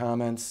down in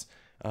comments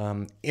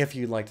if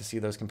you'd like to see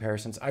those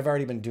comparisons. I've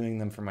already been doing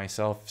them for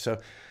myself. So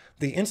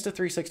the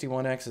Insta360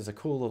 1X is a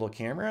cool little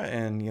camera,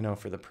 and you know,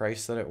 for the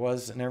price that it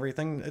was and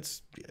everything,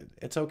 it's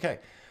okay.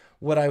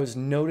 What I was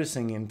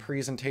noticing in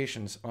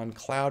presentations on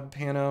Cloud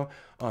Pano,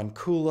 on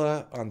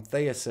Kula, on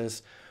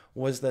Theasys,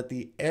 was that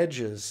the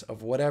edges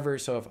of whatever,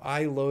 so if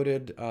I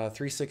loaded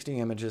 360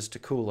 images to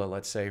Kula,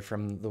 let's say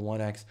from the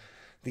 1X,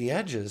 the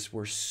edges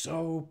were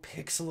so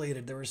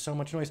pixelated, there was so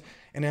much noise.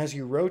 And as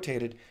you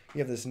rotated, you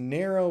have this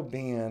narrow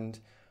band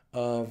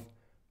of,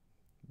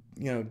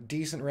 you know,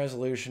 decent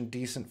resolution,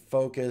 decent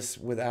focus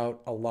without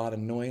a lot of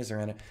noise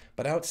around it.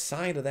 But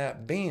outside of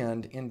that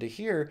band into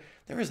here,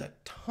 there was a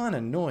ton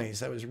of noise.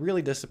 That was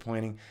really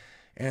disappointing.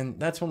 And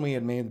that's when we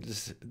had made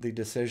the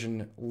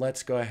decision,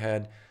 let's go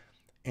ahead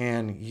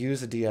and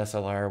use a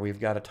DSLR.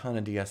 We've got a ton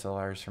of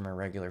DSLRs from our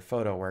regular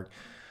photo work.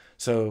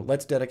 So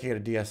let's dedicate a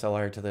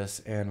DSLR to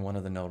this and one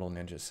of the Nodal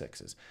Ninja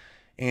 6s.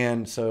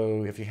 And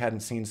so if you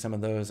hadn't seen some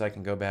of those, I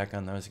can go back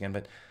on those again,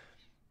 but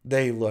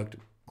they looked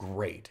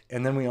great.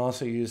 And then we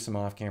also used some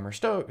off-camera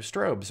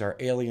strobes, our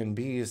Alien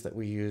Bs that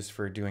we use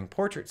for doing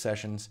portrait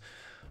sessions.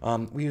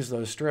 We use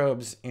those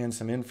strobes and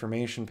some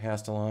information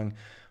passed along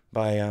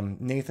by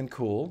Nathan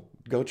Cool.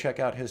 Go check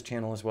out his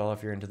channel as well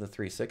if you're into the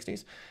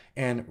 360s.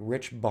 And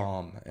Rich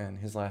Baum, and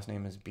his last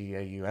name is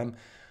B-A-U-M.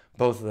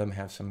 Both of them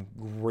have some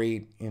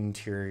great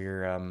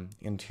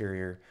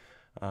interior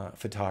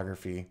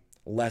photography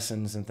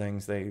lessons and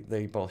things.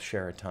 They both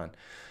share a ton.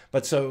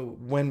 But so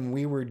when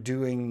we were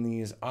doing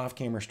these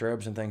off-camera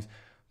strobes and things,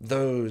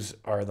 those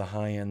are the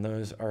high-end.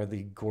 Those are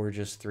the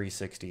gorgeous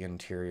 360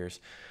 interiors.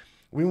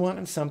 We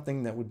wanted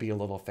something that would be a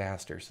little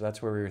faster. So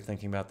that's where we were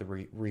thinking about the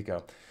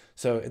Ricoh.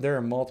 So there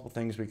are multiple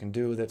things we can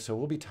do with it. So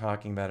we'll be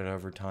talking about it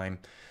over time.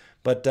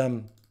 But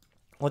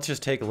let's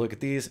just take a look at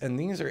these. And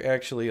these are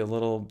actually a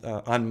little,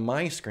 on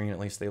my screen at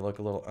least, they look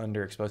a little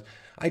underexposed.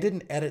 I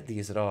didn't edit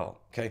these at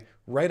all, okay?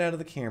 Right out of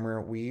the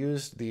camera, we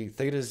used the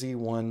Theta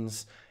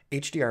Z1's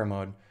HDR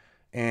mode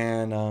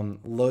and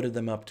loaded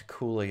them up to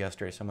Kula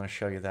yesterday. So I'm going to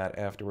show you that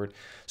afterward.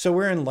 So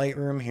we're in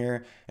Lightroom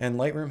here, and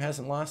Lightroom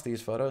hasn't lost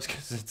these photos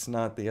because it's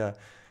not the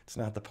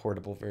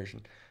portable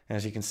version.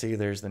 As you can see,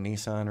 there's the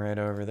Nissan right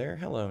over there.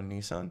 Hello,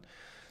 Nissan.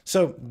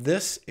 So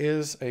this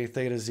is a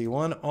Theta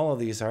Z1. All of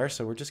these are.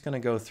 So we're just going to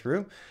go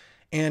through.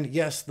 And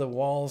yes, the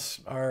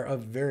walls are a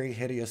very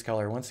hideous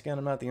color. Once again,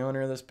 I'm not the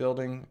owner of this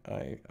building.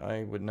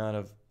 I would not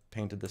have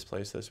painted this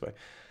place this way.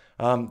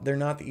 They're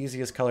not the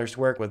easiest colors to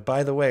work with.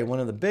 By the way, one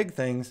of the big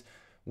things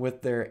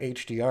with their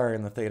HDR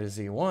in the Theta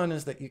Z1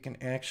 is that you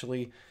can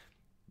actually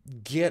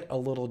get a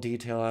little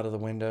detail out of the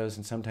windows,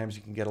 and sometimes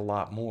you can get a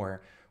lot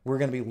more. We're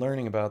going to be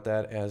learning about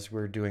that as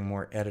we're doing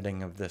more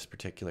editing of this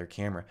particular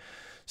camera.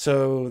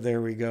 So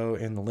there we go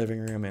in the living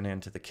room and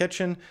into the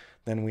kitchen.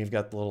 Then we've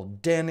got the little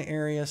den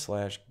area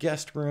 /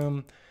 guest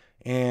room.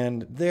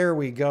 And there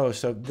we go.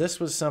 So this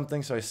was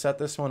something. So I set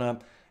this one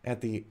up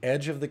at the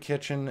edge of the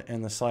kitchen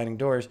and the sliding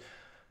doors.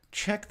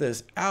 Check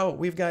this out.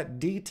 We've got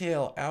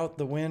detail out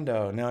the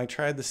window. Now I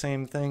tried the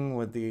same thing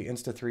with the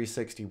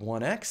Insta360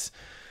 1X.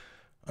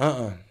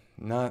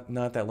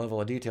 Not that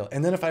level of detail.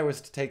 And then if I was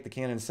to take the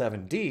Canon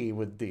 7D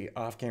with the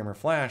off-camera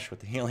flash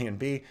with the Alien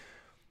B,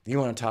 you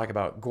want to talk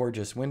about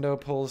gorgeous window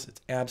pulls.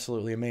 It's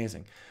absolutely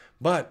amazing.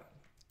 But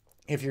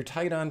if you're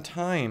tight on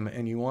time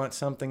and you want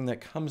something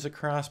that comes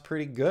across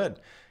pretty good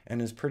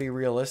and is pretty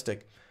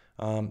realistic,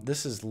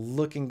 this is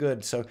looking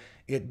good. So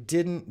it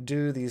didn't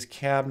do these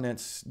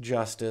cabinets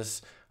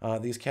justice.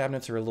 These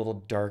cabinets are a little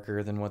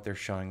darker than what they're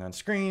showing on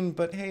screen,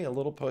 but hey, a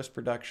little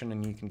post-production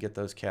and you can get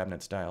those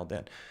cabinets dialed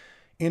in.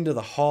 Into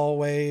the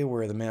hallway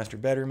where the master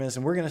bedroom is,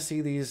 and we're going to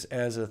see these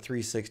as a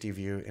 360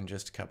 view in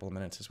just a couple of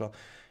minutes as well.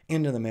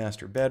 Into the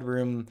master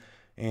bedroom,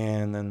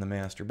 and then the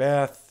master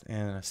bath,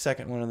 and a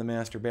second one of the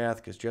master bath,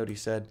 because Jody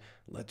said,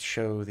 let's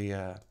show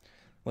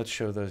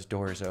those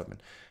doors open.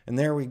 And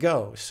there we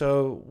go.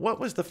 So what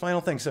was the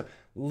final thing? So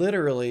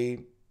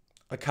literally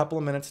a couple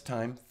of minutes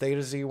time, Theta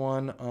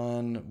Z1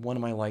 on one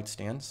of my light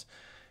stands.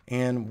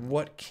 And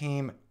what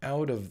came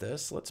out of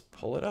this, let's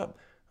pull it up.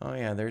 Oh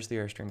yeah, there's the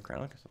Airstream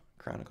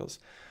Chronicles.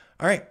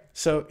 All right,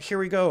 so here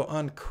we go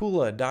on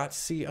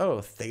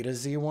Kula.co, Theta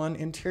Z1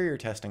 interior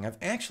testing. I've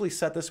actually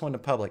set this one to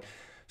public.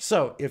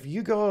 So if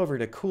you go over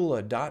to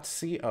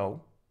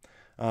Kula.co,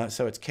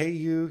 so it's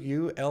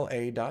Kuula.co,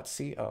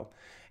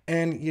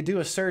 and you do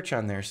a search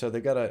on there. So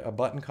they've got a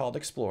button called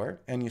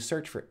Explore, and you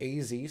search for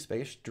AZ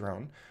space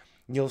drone.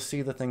 You'll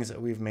see the things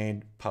that we've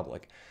made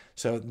public.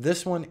 So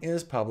this one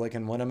is public,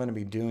 and what I'm going to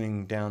be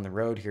doing down the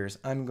road here is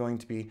I'm going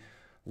to be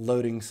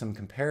loading some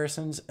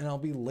comparisons, and I'll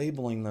be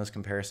labeling those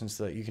comparisons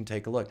so that you can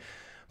take a look.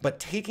 But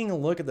taking a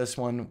look at this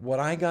one, what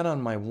I got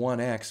on my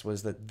 1X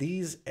was that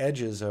these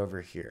edges over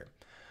here,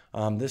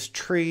 this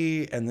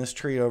tree and this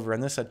tree over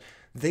on this side,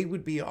 they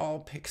would be all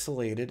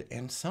pixelated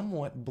and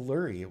somewhat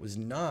blurry. It was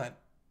not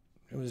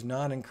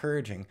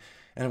encouraging,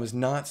 and it was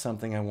not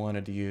something I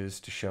wanted to use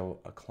to show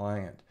a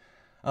client.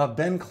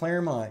 Ben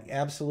Claremont,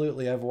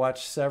 absolutely. I've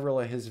watched several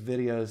of his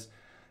videos,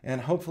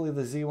 and hopefully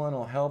the Z1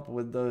 will help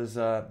with those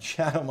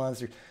shadow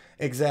monsters.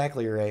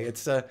 Exactly, Ray.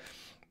 It's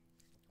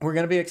we're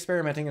going to be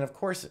experimenting, and of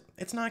course,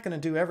 it's not going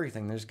to do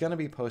everything. There's going to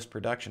be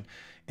post-production,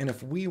 and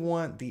if we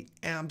want the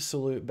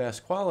absolute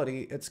best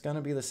quality, it's going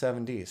to be the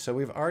 7D. So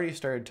we've already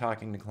started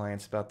talking to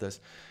clients about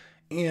this,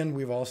 and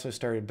we've also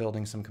started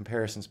building some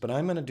comparisons. But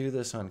I'm going to do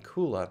this on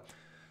Kula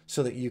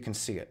so that you can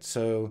see it.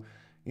 So,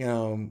 you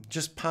know,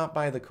 just pop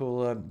by the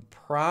Kula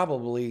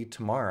probably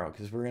tomorrow,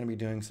 because we're going to be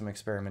doing some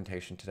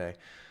experimentation today.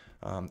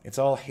 It's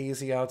all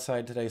hazy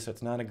outside today, so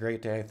it's not a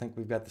great day. I think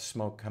we've got the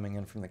smoke coming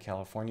in from the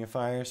California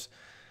fires.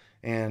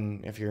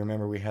 And if you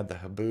remember, we had the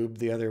haboob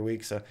the other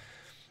week. So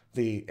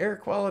the air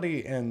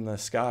quality and the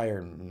sky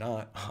are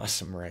not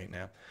awesome right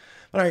now.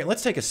 But all right,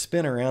 let's take a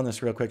spin around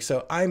this real quick.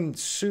 So I'm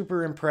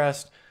super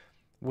impressed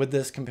with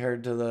this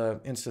compared to the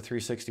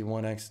Insta360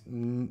 1X,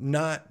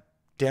 not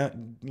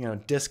down,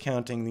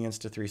 discounting the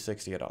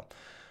Insta360 at all.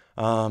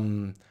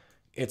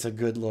 It's a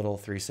good little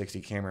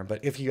 360 camera.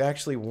 But if you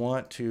actually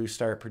want to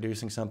start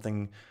producing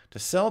something to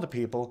sell to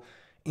people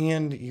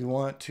and you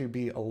want to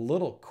be a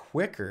little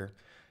quicker,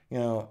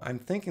 I'm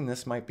thinking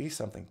this might be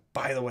something.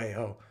 By the way,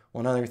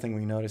 one other thing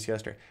we noticed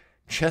yesterday,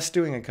 just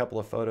doing a couple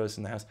of photos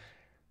in the house,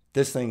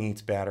 this thing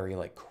eats battery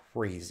like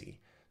crazy.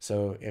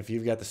 So if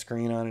you've got the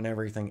screen on and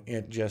everything,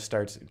 it just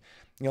starts,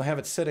 you'll have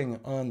it sitting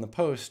on the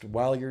post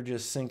while you're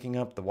just syncing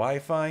up the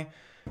Wi-Fi,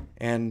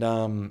 and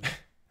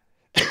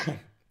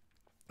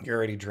you're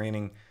already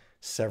draining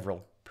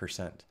several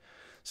percent.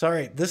 So, all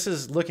right, this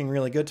is looking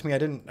really good to me. I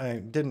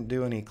didn't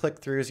do any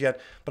click-throughs yet,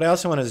 but I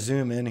also want to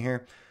zoom in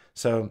here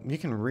so you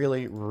can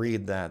really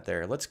read that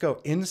there. Let's go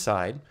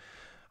inside.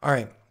 All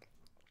right,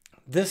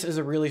 this is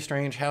a really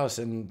strange house,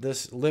 and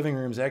this living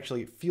room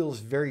actually feels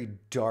very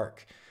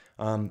dark.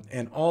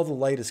 And all the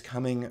light is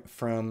coming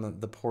from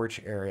the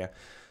porch area.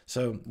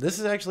 So this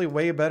is actually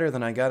way better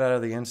than I got out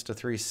of the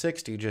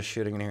Insta360 just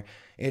shooting in here.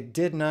 It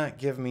did not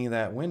give me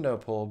that window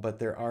pull, but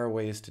there are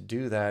ways to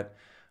do that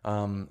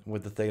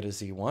with the Theta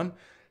Z1.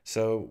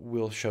 So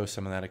we'll show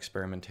some of that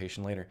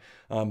experimentation later.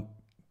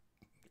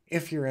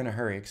 If you're in a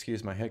hurry,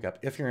 excuse my hiccup,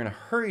 if you're in a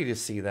hurry to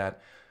see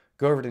that,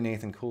 go over to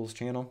Nathan Cool's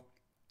channel,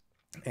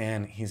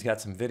 and he's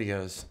got some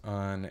videos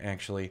on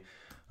actually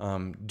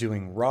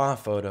doing raw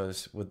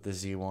photos with the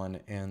Z1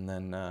 and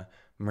then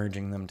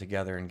merging them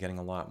together and getting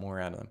a lot more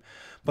out of them.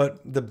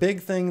 But the big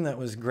thing that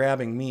was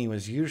grabbing me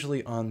was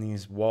usually on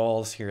these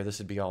walls here. This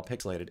would be all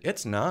pixelated.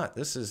 It's not.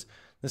 This is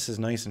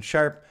nice and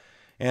sharp.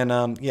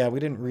 And yeah, we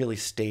didn't really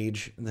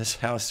stage this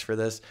house for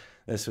this.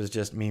 This was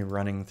just me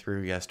running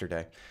through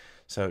yesterday.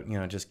 So, you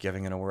know, just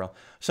giving it a whirl.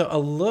 So a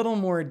little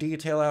more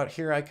detail out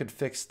here. I could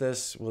fix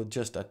this with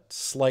just a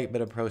slight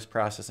bit of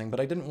post-processing, but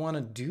I didn't want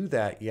to do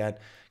that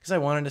yet because I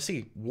wanted to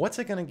see what's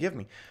it going to give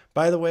me.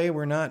 By the way,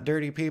 we're not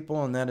dirty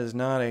people, and that is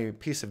not a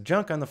piece of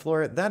junk on the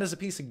floor. That is a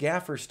piece of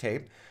gaffer's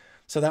tape.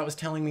 So that was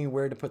telling me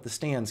where to put the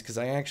stands, because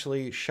I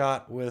actually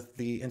shot with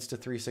the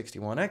Insta360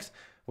 One X,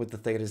 with the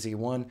Theta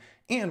Z1,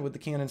 and with the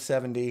Canon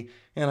 7D,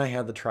 and I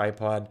had the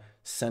tripod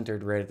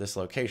centered right at this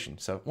location.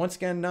 So once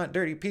again, not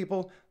dirty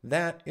people,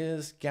 that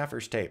is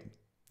gaffer's tape.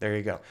 There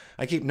you go.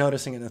 I keep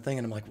noticing it in the thing,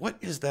 and I'm like, what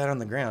is that on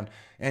the ground?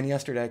 And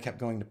yesterday I kept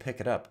going to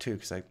pick it up too,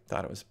 because I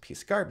thought it was a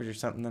piece of garbage or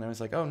something. Then I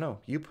was like, oh no,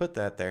 you put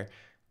that there.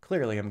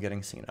 Clearly I'm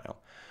getting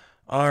senile.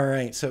 All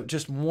right, so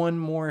just one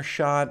more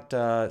shot.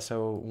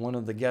 So one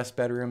of the guest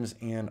bedrooms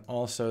and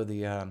also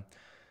the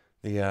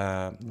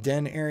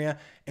den area.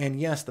 And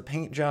yes, the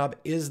paint job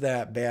is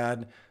that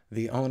bad.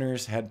 The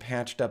owners had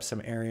patched up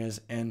some areas,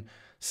 and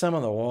some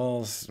of the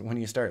walls, when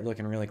you start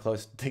looking really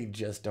close, they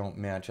just don't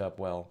match up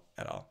well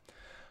at all.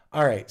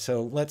 All right,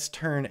 so let's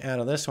turn out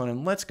of this one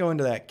and let's go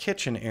into that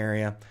kitchen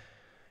area.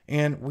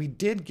 And we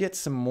did get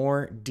some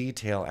more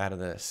detail out of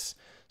this.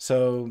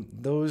 So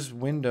those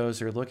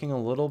windows are looking a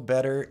little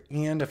better.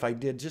 And if I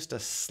did just a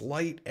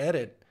slight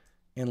edit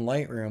in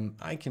Lightroom,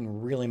 I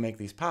can really make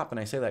these pop. And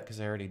I say that because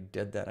I already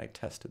did that. I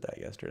tested that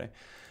yesterday.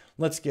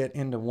 Let's get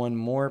into one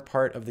more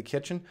part of the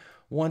kitchen.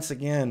 Once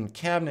again,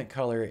 cabinet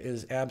color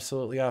is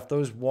absolutely off.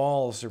 Those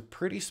walls are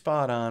pretty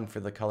spot on for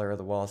the color of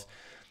the walls.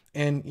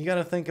 And you got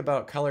to think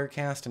about color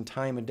cast and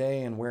time of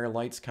day and where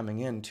light's coming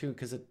in too,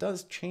 because it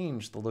does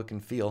change the look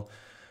and feel.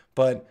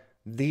 But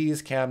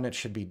these cabinets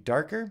should be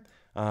darker.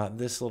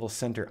 This little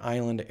center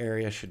island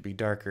area should be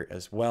darker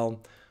as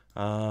well.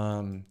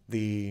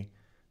 The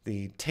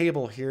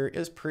table here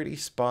is pretty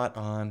spot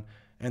on.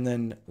 And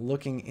then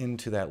looking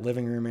into that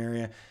living room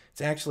area,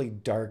 it's actually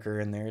darker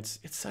in there. It's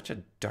such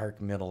a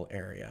dark middle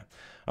area.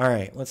 All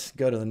right, let's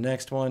go to the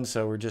next one.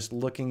 So we're just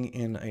looking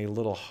in a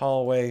little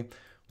hallway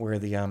where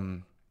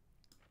the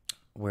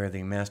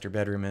master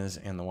bedroom is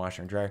and the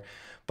washer and dryer.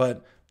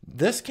 But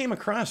this came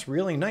across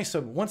really nice.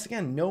 So once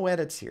again, no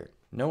edits here.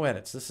 No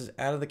edits. This is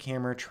out of the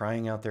camera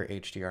trying out their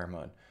HDR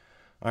mode.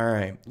 All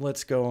right,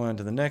 let's go on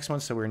to the next one.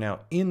 So we're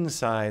now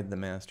inside the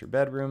master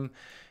bedroom.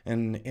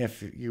 And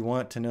if you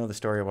want to know the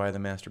story of why the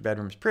master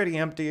bedroom is pretty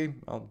empty,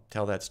 I'll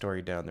tell that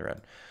story down the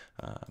road.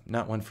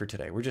 Not one for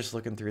today. We're just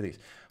looking through these.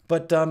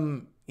 But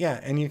yeah,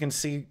 and you can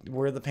see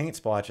where the paint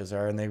splotches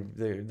are. And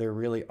there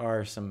really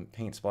are some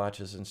paint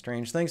splotches and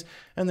strange things.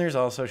 And there's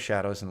also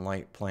shadows and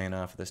light playing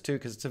off of this too,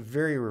 because it's a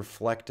very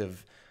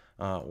reflective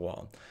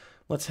wall.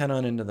 Let's head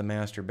on into the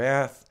master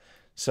bath.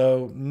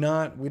 So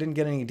we didn't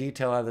get any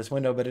detail out of this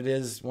window, but it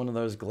is one of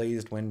those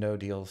glazed window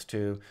deals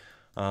too.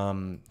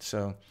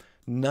 So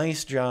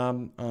nice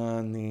job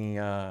on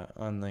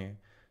the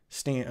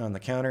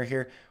counter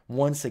here.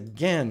 Once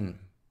again,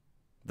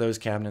 those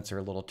cabinets are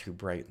a little too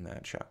bright in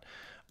that shot.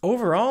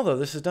 Overall, though,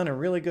 this has done a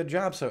really good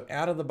job. So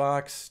out of the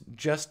box,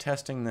 just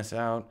testing this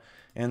out,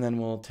 and then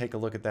we'll take a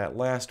look at that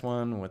last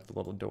one with the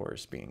little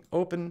doors being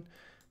open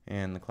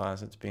and the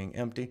closets being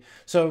empty.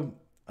 So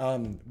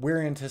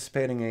we're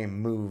anticipating a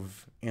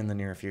move in the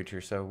near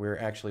future, so we're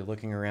actually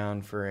looking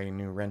around for a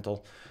new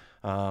rental,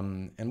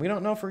 and we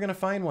don't know if we're going to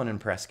find one in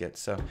Prescott.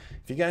 So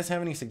if you guys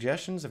have any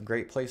suggestions of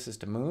great places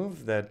to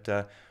move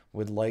that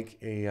would like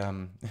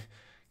a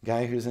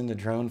guy who's into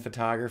drone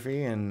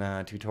photography and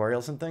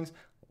tutorials and things,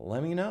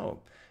 let me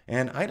know.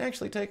 And I'd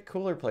actually take a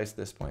cooler place at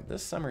this point.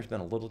 This summer's been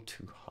a little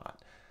too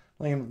hot.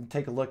 Let me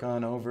take a look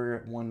on over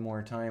it one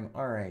more time.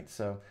 All right,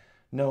 so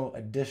no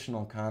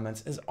additional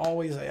comments. As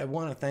always, I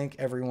want to thank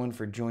everyone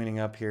for joining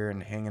up here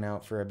and hanging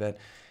out for a bit.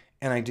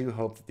 And I do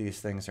hope that these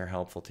things are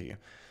helpful to you.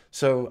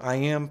 So I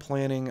am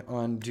planning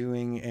on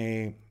doing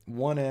a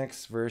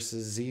 1X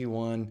versus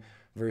Z1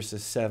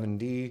 versus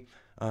 7D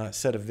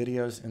set of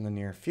videos in the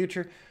near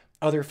future.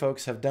 Other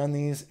folks have done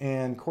these,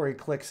 and Corey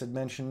Clicks had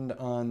mentioned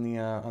on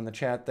the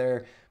chat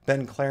there,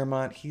 Ben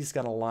Claremont, he's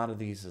got a lot of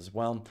these as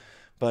well.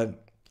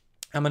 But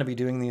I'm going to be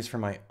doing these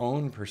from my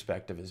own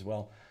perspective as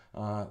well.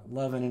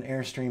 Loving an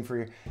Airstream for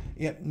you.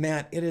 Yeah,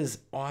 Matt, it is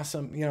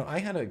awesome. You know, I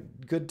had a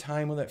good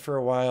time with it for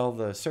a while.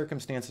 The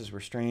circumstances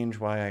were strange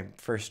why I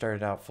first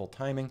started out full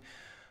timing.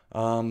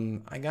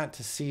 I got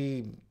to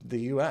see the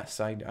U.S.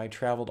 I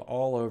traveled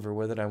all over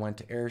with it. I went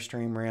to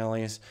Airstream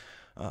rallies.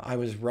 I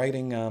was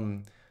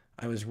writing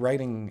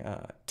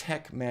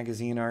tech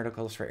magazine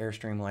articles for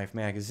Airstream Life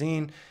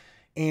magazine,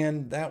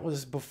 and that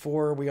was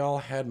before we all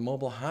had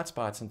mobile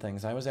hotspots and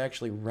things. I was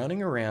actually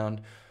running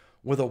around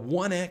with a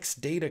 1X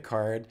data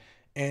card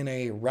and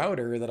a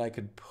router that I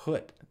could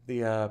put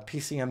the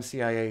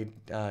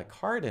PCMCIA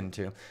card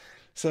into.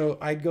 So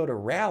I'd go to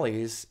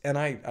rallies and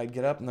I'd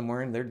get up in the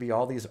morning. There'd be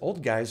all these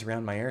old guys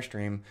around my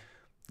Airstream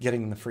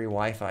getting the free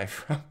Wi-Fi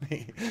from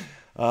me.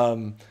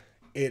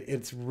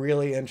 It's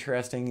really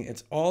interesting.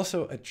 It's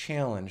also a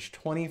challenge.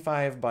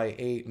 25 by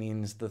 8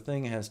 means the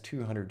thing has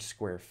 200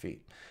 square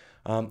feet.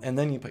 And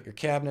then you put your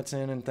cabinets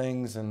in and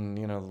things and,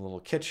 you know, the little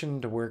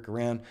kitchen to work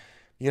around.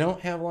 You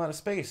don't have a lot of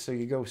space, so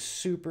you go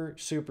super,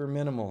 super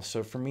minimal.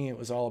 So for me, it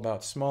was all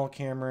about small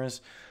cameras,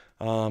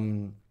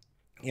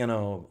 you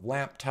know,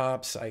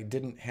 laptops. I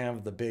didn't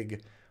have the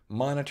big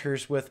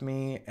monitors with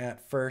me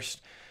at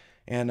first.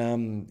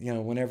 And, you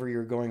know, whenever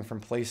you're going from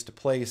place to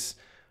place,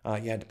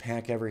 you had to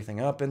pack everything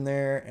up in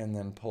there and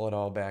then pull it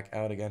all back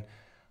out again.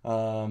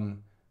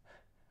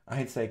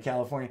 I'd say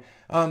California.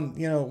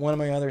 You know, one of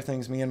my other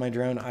things, me and my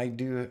drone,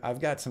 I've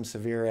got some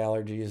severe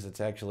allergies. It's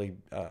actually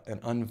an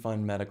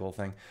unfun medical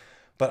thing.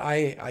 But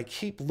I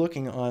keep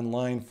looking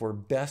online for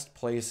best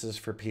places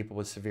for people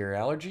with severe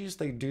allergies.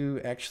 They do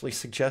actually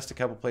suggest a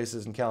couple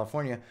places in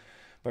California.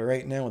 But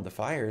right now with the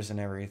fires and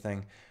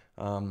everything,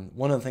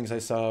 one of the things I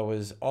saw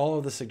was a lot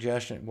of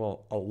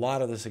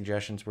the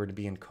suggestions were to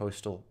be in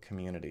coastal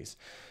communities.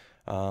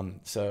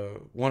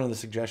 So one of the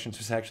suggestions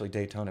was actually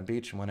Daytona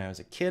Beach. And when I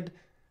was a kid,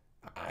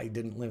 I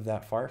didn't live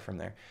that far from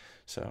there.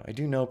 So I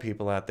do know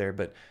people out there,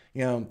 but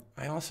you know,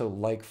 I also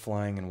like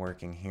flying and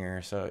working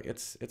here. So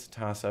it's a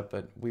toss up,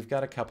 but we've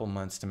got a couple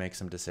months to make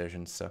some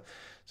decisions. So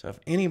if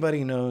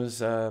anybody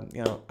knows,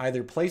 you know,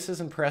 either places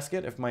in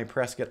Prescott, if my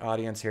Prescott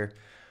audience here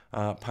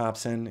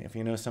pops in, if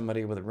you know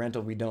somebody with a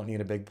rental, we don't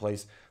need a big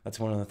place. That's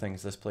one of the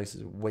things. This place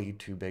is way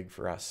too big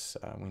for us.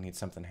 We need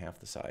something half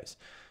the size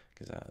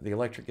because the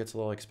electric gets a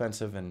little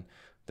expensive and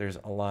there's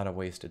a lot of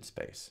wasted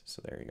space.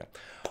 So there you go.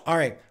 All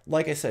right.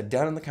 Like I said,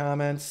 down in the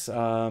comments,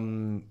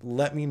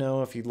 let me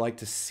know if you'd like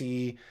to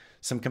see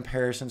some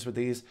comparisons with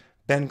these.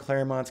 Ben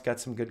Claremont's got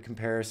some good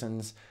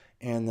comparisons.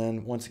 And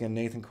then once again,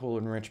 Nathan Cool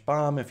and Rich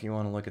Baum, if you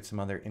want to look at some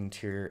other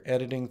interior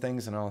editing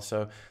things and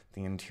also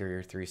the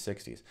interior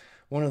 360s.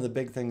 One of the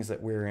big things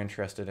that we're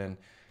interested in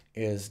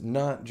is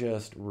not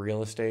just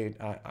real estate.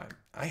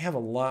 I have a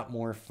lot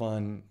more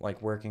fun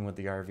like working with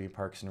the RV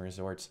parks and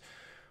resorts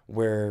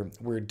where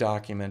we're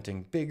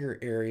documenting bigger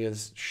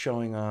areas,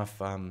 showing off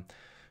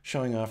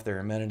their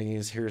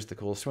amenities. Here's the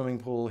cool swimming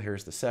pool.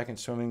 Here's the second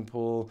swimming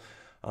pool.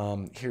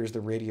 Here's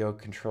the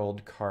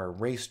radio-controlled car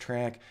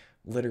racetrack.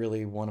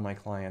 Literally, one of my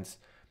clients,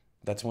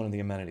 that's one of the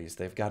amenities.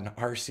 They've got an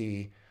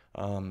RC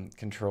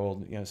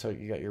controlled, you know, so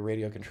you got your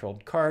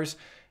radio-controlled cars,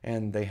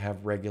 and they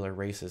have regular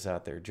races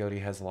out there. Jody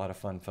has a lot of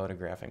fun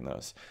photographing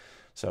those.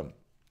 So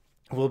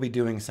we'll be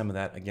doing some of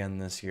that again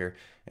this year.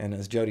 And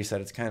as Jody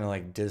said, it's kind of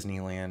like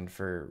Disneyland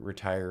for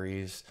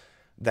retirees,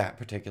 that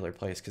particular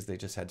place, because they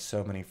just had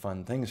so many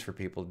fun things for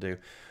people to do.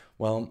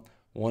 Well,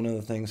 one of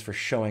the things for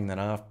showing that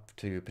off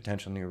to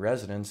potential new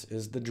residents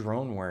is the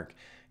drone work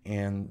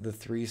and the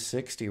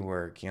 360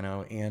 work, you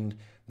know, and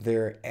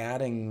they're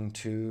adding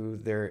to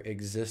their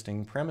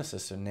existing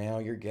premises. So now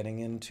you're getting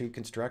into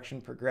construction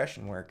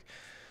progression work.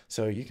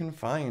 So you can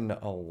find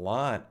a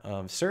lot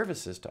of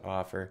services to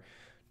offer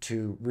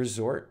to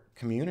resort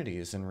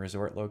communities and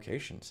resort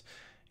locations.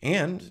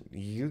 And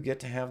you get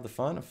to have the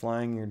fun of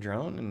flying your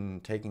drone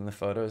and taking the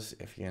photos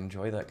if you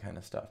enjoy that kind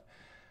of stuff.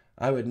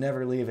 I would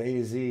never leave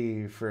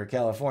AZ for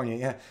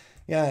California.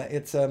 Yeah,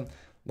 it's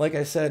like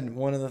I said,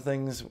 one of the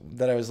things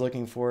that I was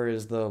looking for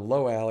is the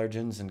low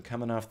allergens and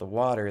coming off the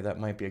water. That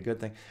might be a good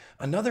thing.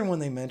 Another one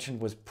they mentioned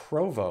was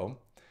Provo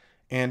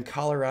and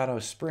Colorado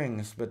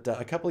Springs. But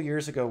a couple of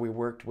years ago, we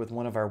worked with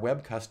one of our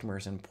web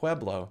customers in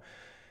Pueblo,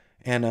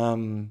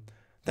 and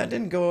that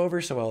didn't go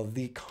over so well.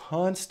 The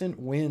constant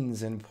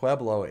winds in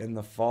Pueblo in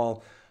the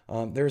fall.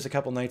 There was a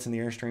couple nights in the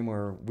Airstream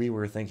where we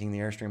were thinking the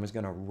Airstream was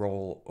going to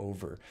roll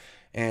over.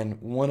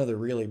 And one of the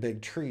really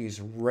big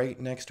trees right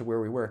next to where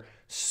we were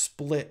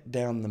split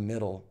down the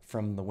middle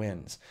from the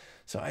winds.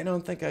 So I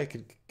don't think I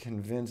could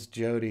convince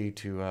Jody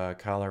to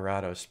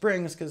Colorado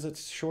Springs because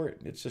it's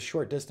short. It's a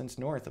short distance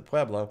north of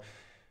Pueblo.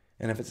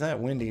 And if it's that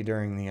windy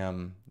during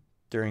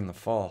the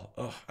fall,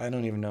 I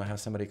don't even know how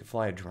somebody could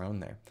fly a drone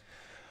there.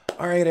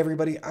 All right,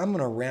 everybody, I'm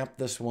going to wrap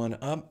this one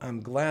up. I'm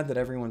glad that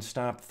everyone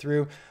stopped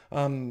through.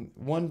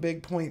 One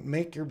big point,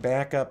 make your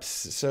backups.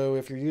 So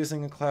if you're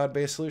using a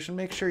cloud-based solution,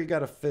 make sure you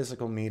got a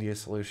physical media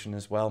solution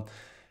as well.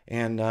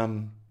 And,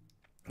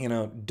 you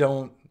know,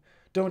 don't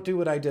do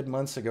what I did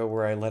months ago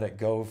where I let it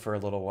go for a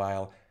little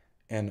while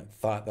and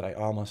thought that I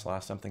almost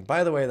lost something.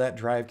 By the way, that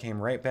drive came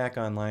right back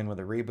online with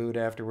a reboot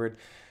afterward.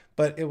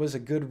 but it was a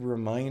good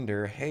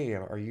reminder, hey,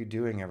 are you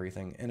doing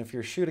everything? And if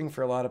you're shooting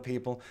for a lot of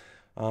people,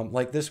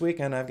 like this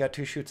weekend, I've got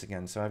 2 shoots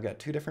again. So I've got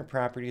 2 different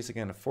properties,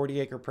 again, a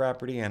 40-acre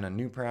property and a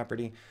new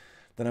property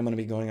that I'm going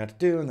to be going out to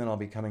do. And then I'll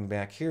be coming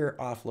back here,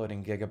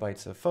 offloading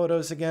gigabytes of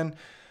photos again.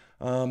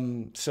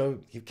 So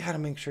you've got to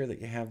make sure that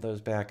you have those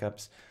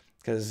backups,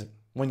 because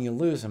when you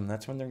lose them,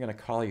 that's when they're going to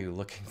call you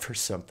looking for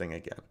something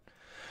again.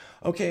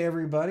 Okay,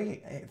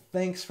 everybody,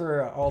 thanks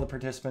for all the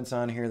participants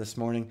on here this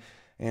morning.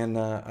 And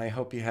I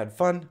hope you had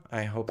fun.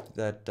 I hope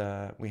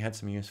that we had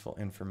some useful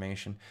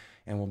information,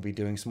 and we'll be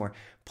doing some more.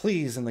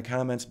 Please, in the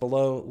comments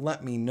below,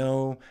 let me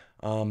know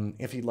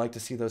if you'd like to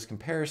see those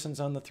comparisons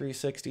on the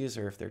 360s,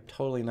 or if they're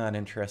totally not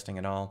interesting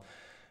at all.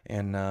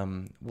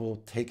 And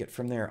we'll take it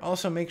from there.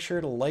 Also, make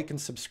sure to like and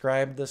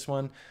subscribe this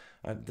one.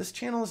 This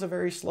channel is a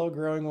very slow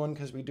growing one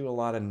because we do a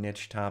lot of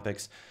niche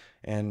topics,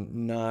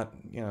 and not,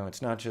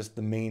 it's not just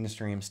the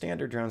mainstream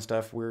standard drone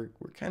stuff. We're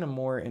kind of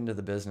more into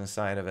the business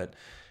side of it,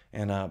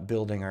 and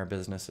building our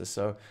businesses.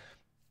 So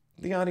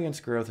the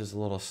audience growth is a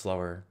little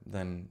slower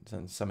than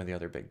some of the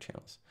other big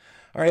channels.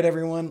 All right,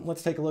 everyone,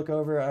 let's take a look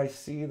over. I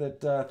see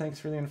that, thanks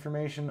for the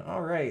information.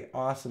 All right,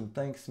 awesome.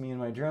 Thanks, me and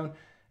my drone.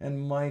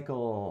 And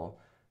Michael,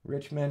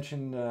 Rich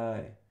mentioned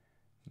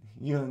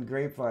you and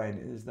Grapevine.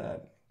 Is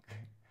that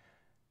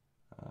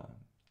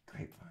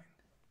Grapevine?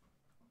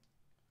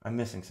 I'm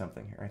missing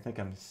something here. I think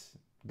I'm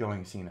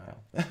going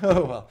senile.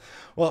 Oh, well.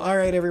 Well, all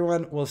right,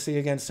 everyone. We'll see you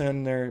again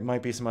soon. There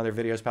might be some other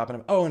videos popping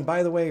up. Oh, and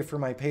by the way, for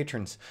my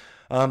patrons,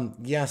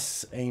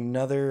 yes,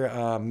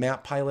 another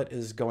map pilot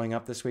is going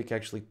up this week.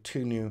 Actually,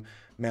 2 new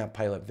map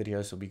pilot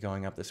videos will be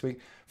going up this week.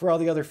 For all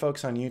the other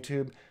folks on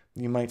YouTube,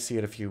 you might see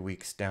it a few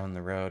weeks down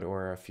the road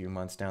or a few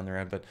months down the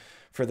road. But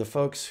for the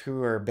folks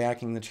who are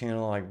backing the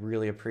channel, I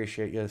really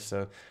appreciate you.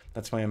 So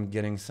that's why I'm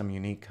getting some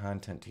unique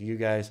content to you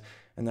guys.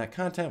 And that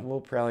content will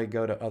probably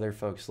go to other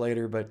folks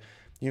later, but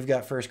you've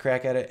got first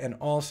crack at it. And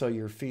also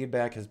your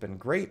feedback has been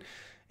great.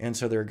 And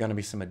so there are going to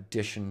be some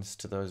additions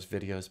to those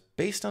videos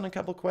based on a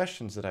couple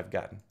questions that I've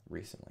gotten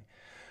recently.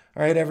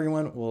 All right,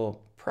 everyone,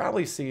 we'll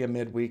probably see you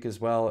midweek as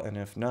well. And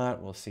if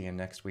not, we'll see you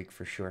next week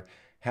for sure.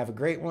 Have a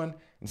great one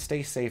and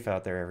stay safe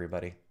out there,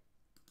 everybody.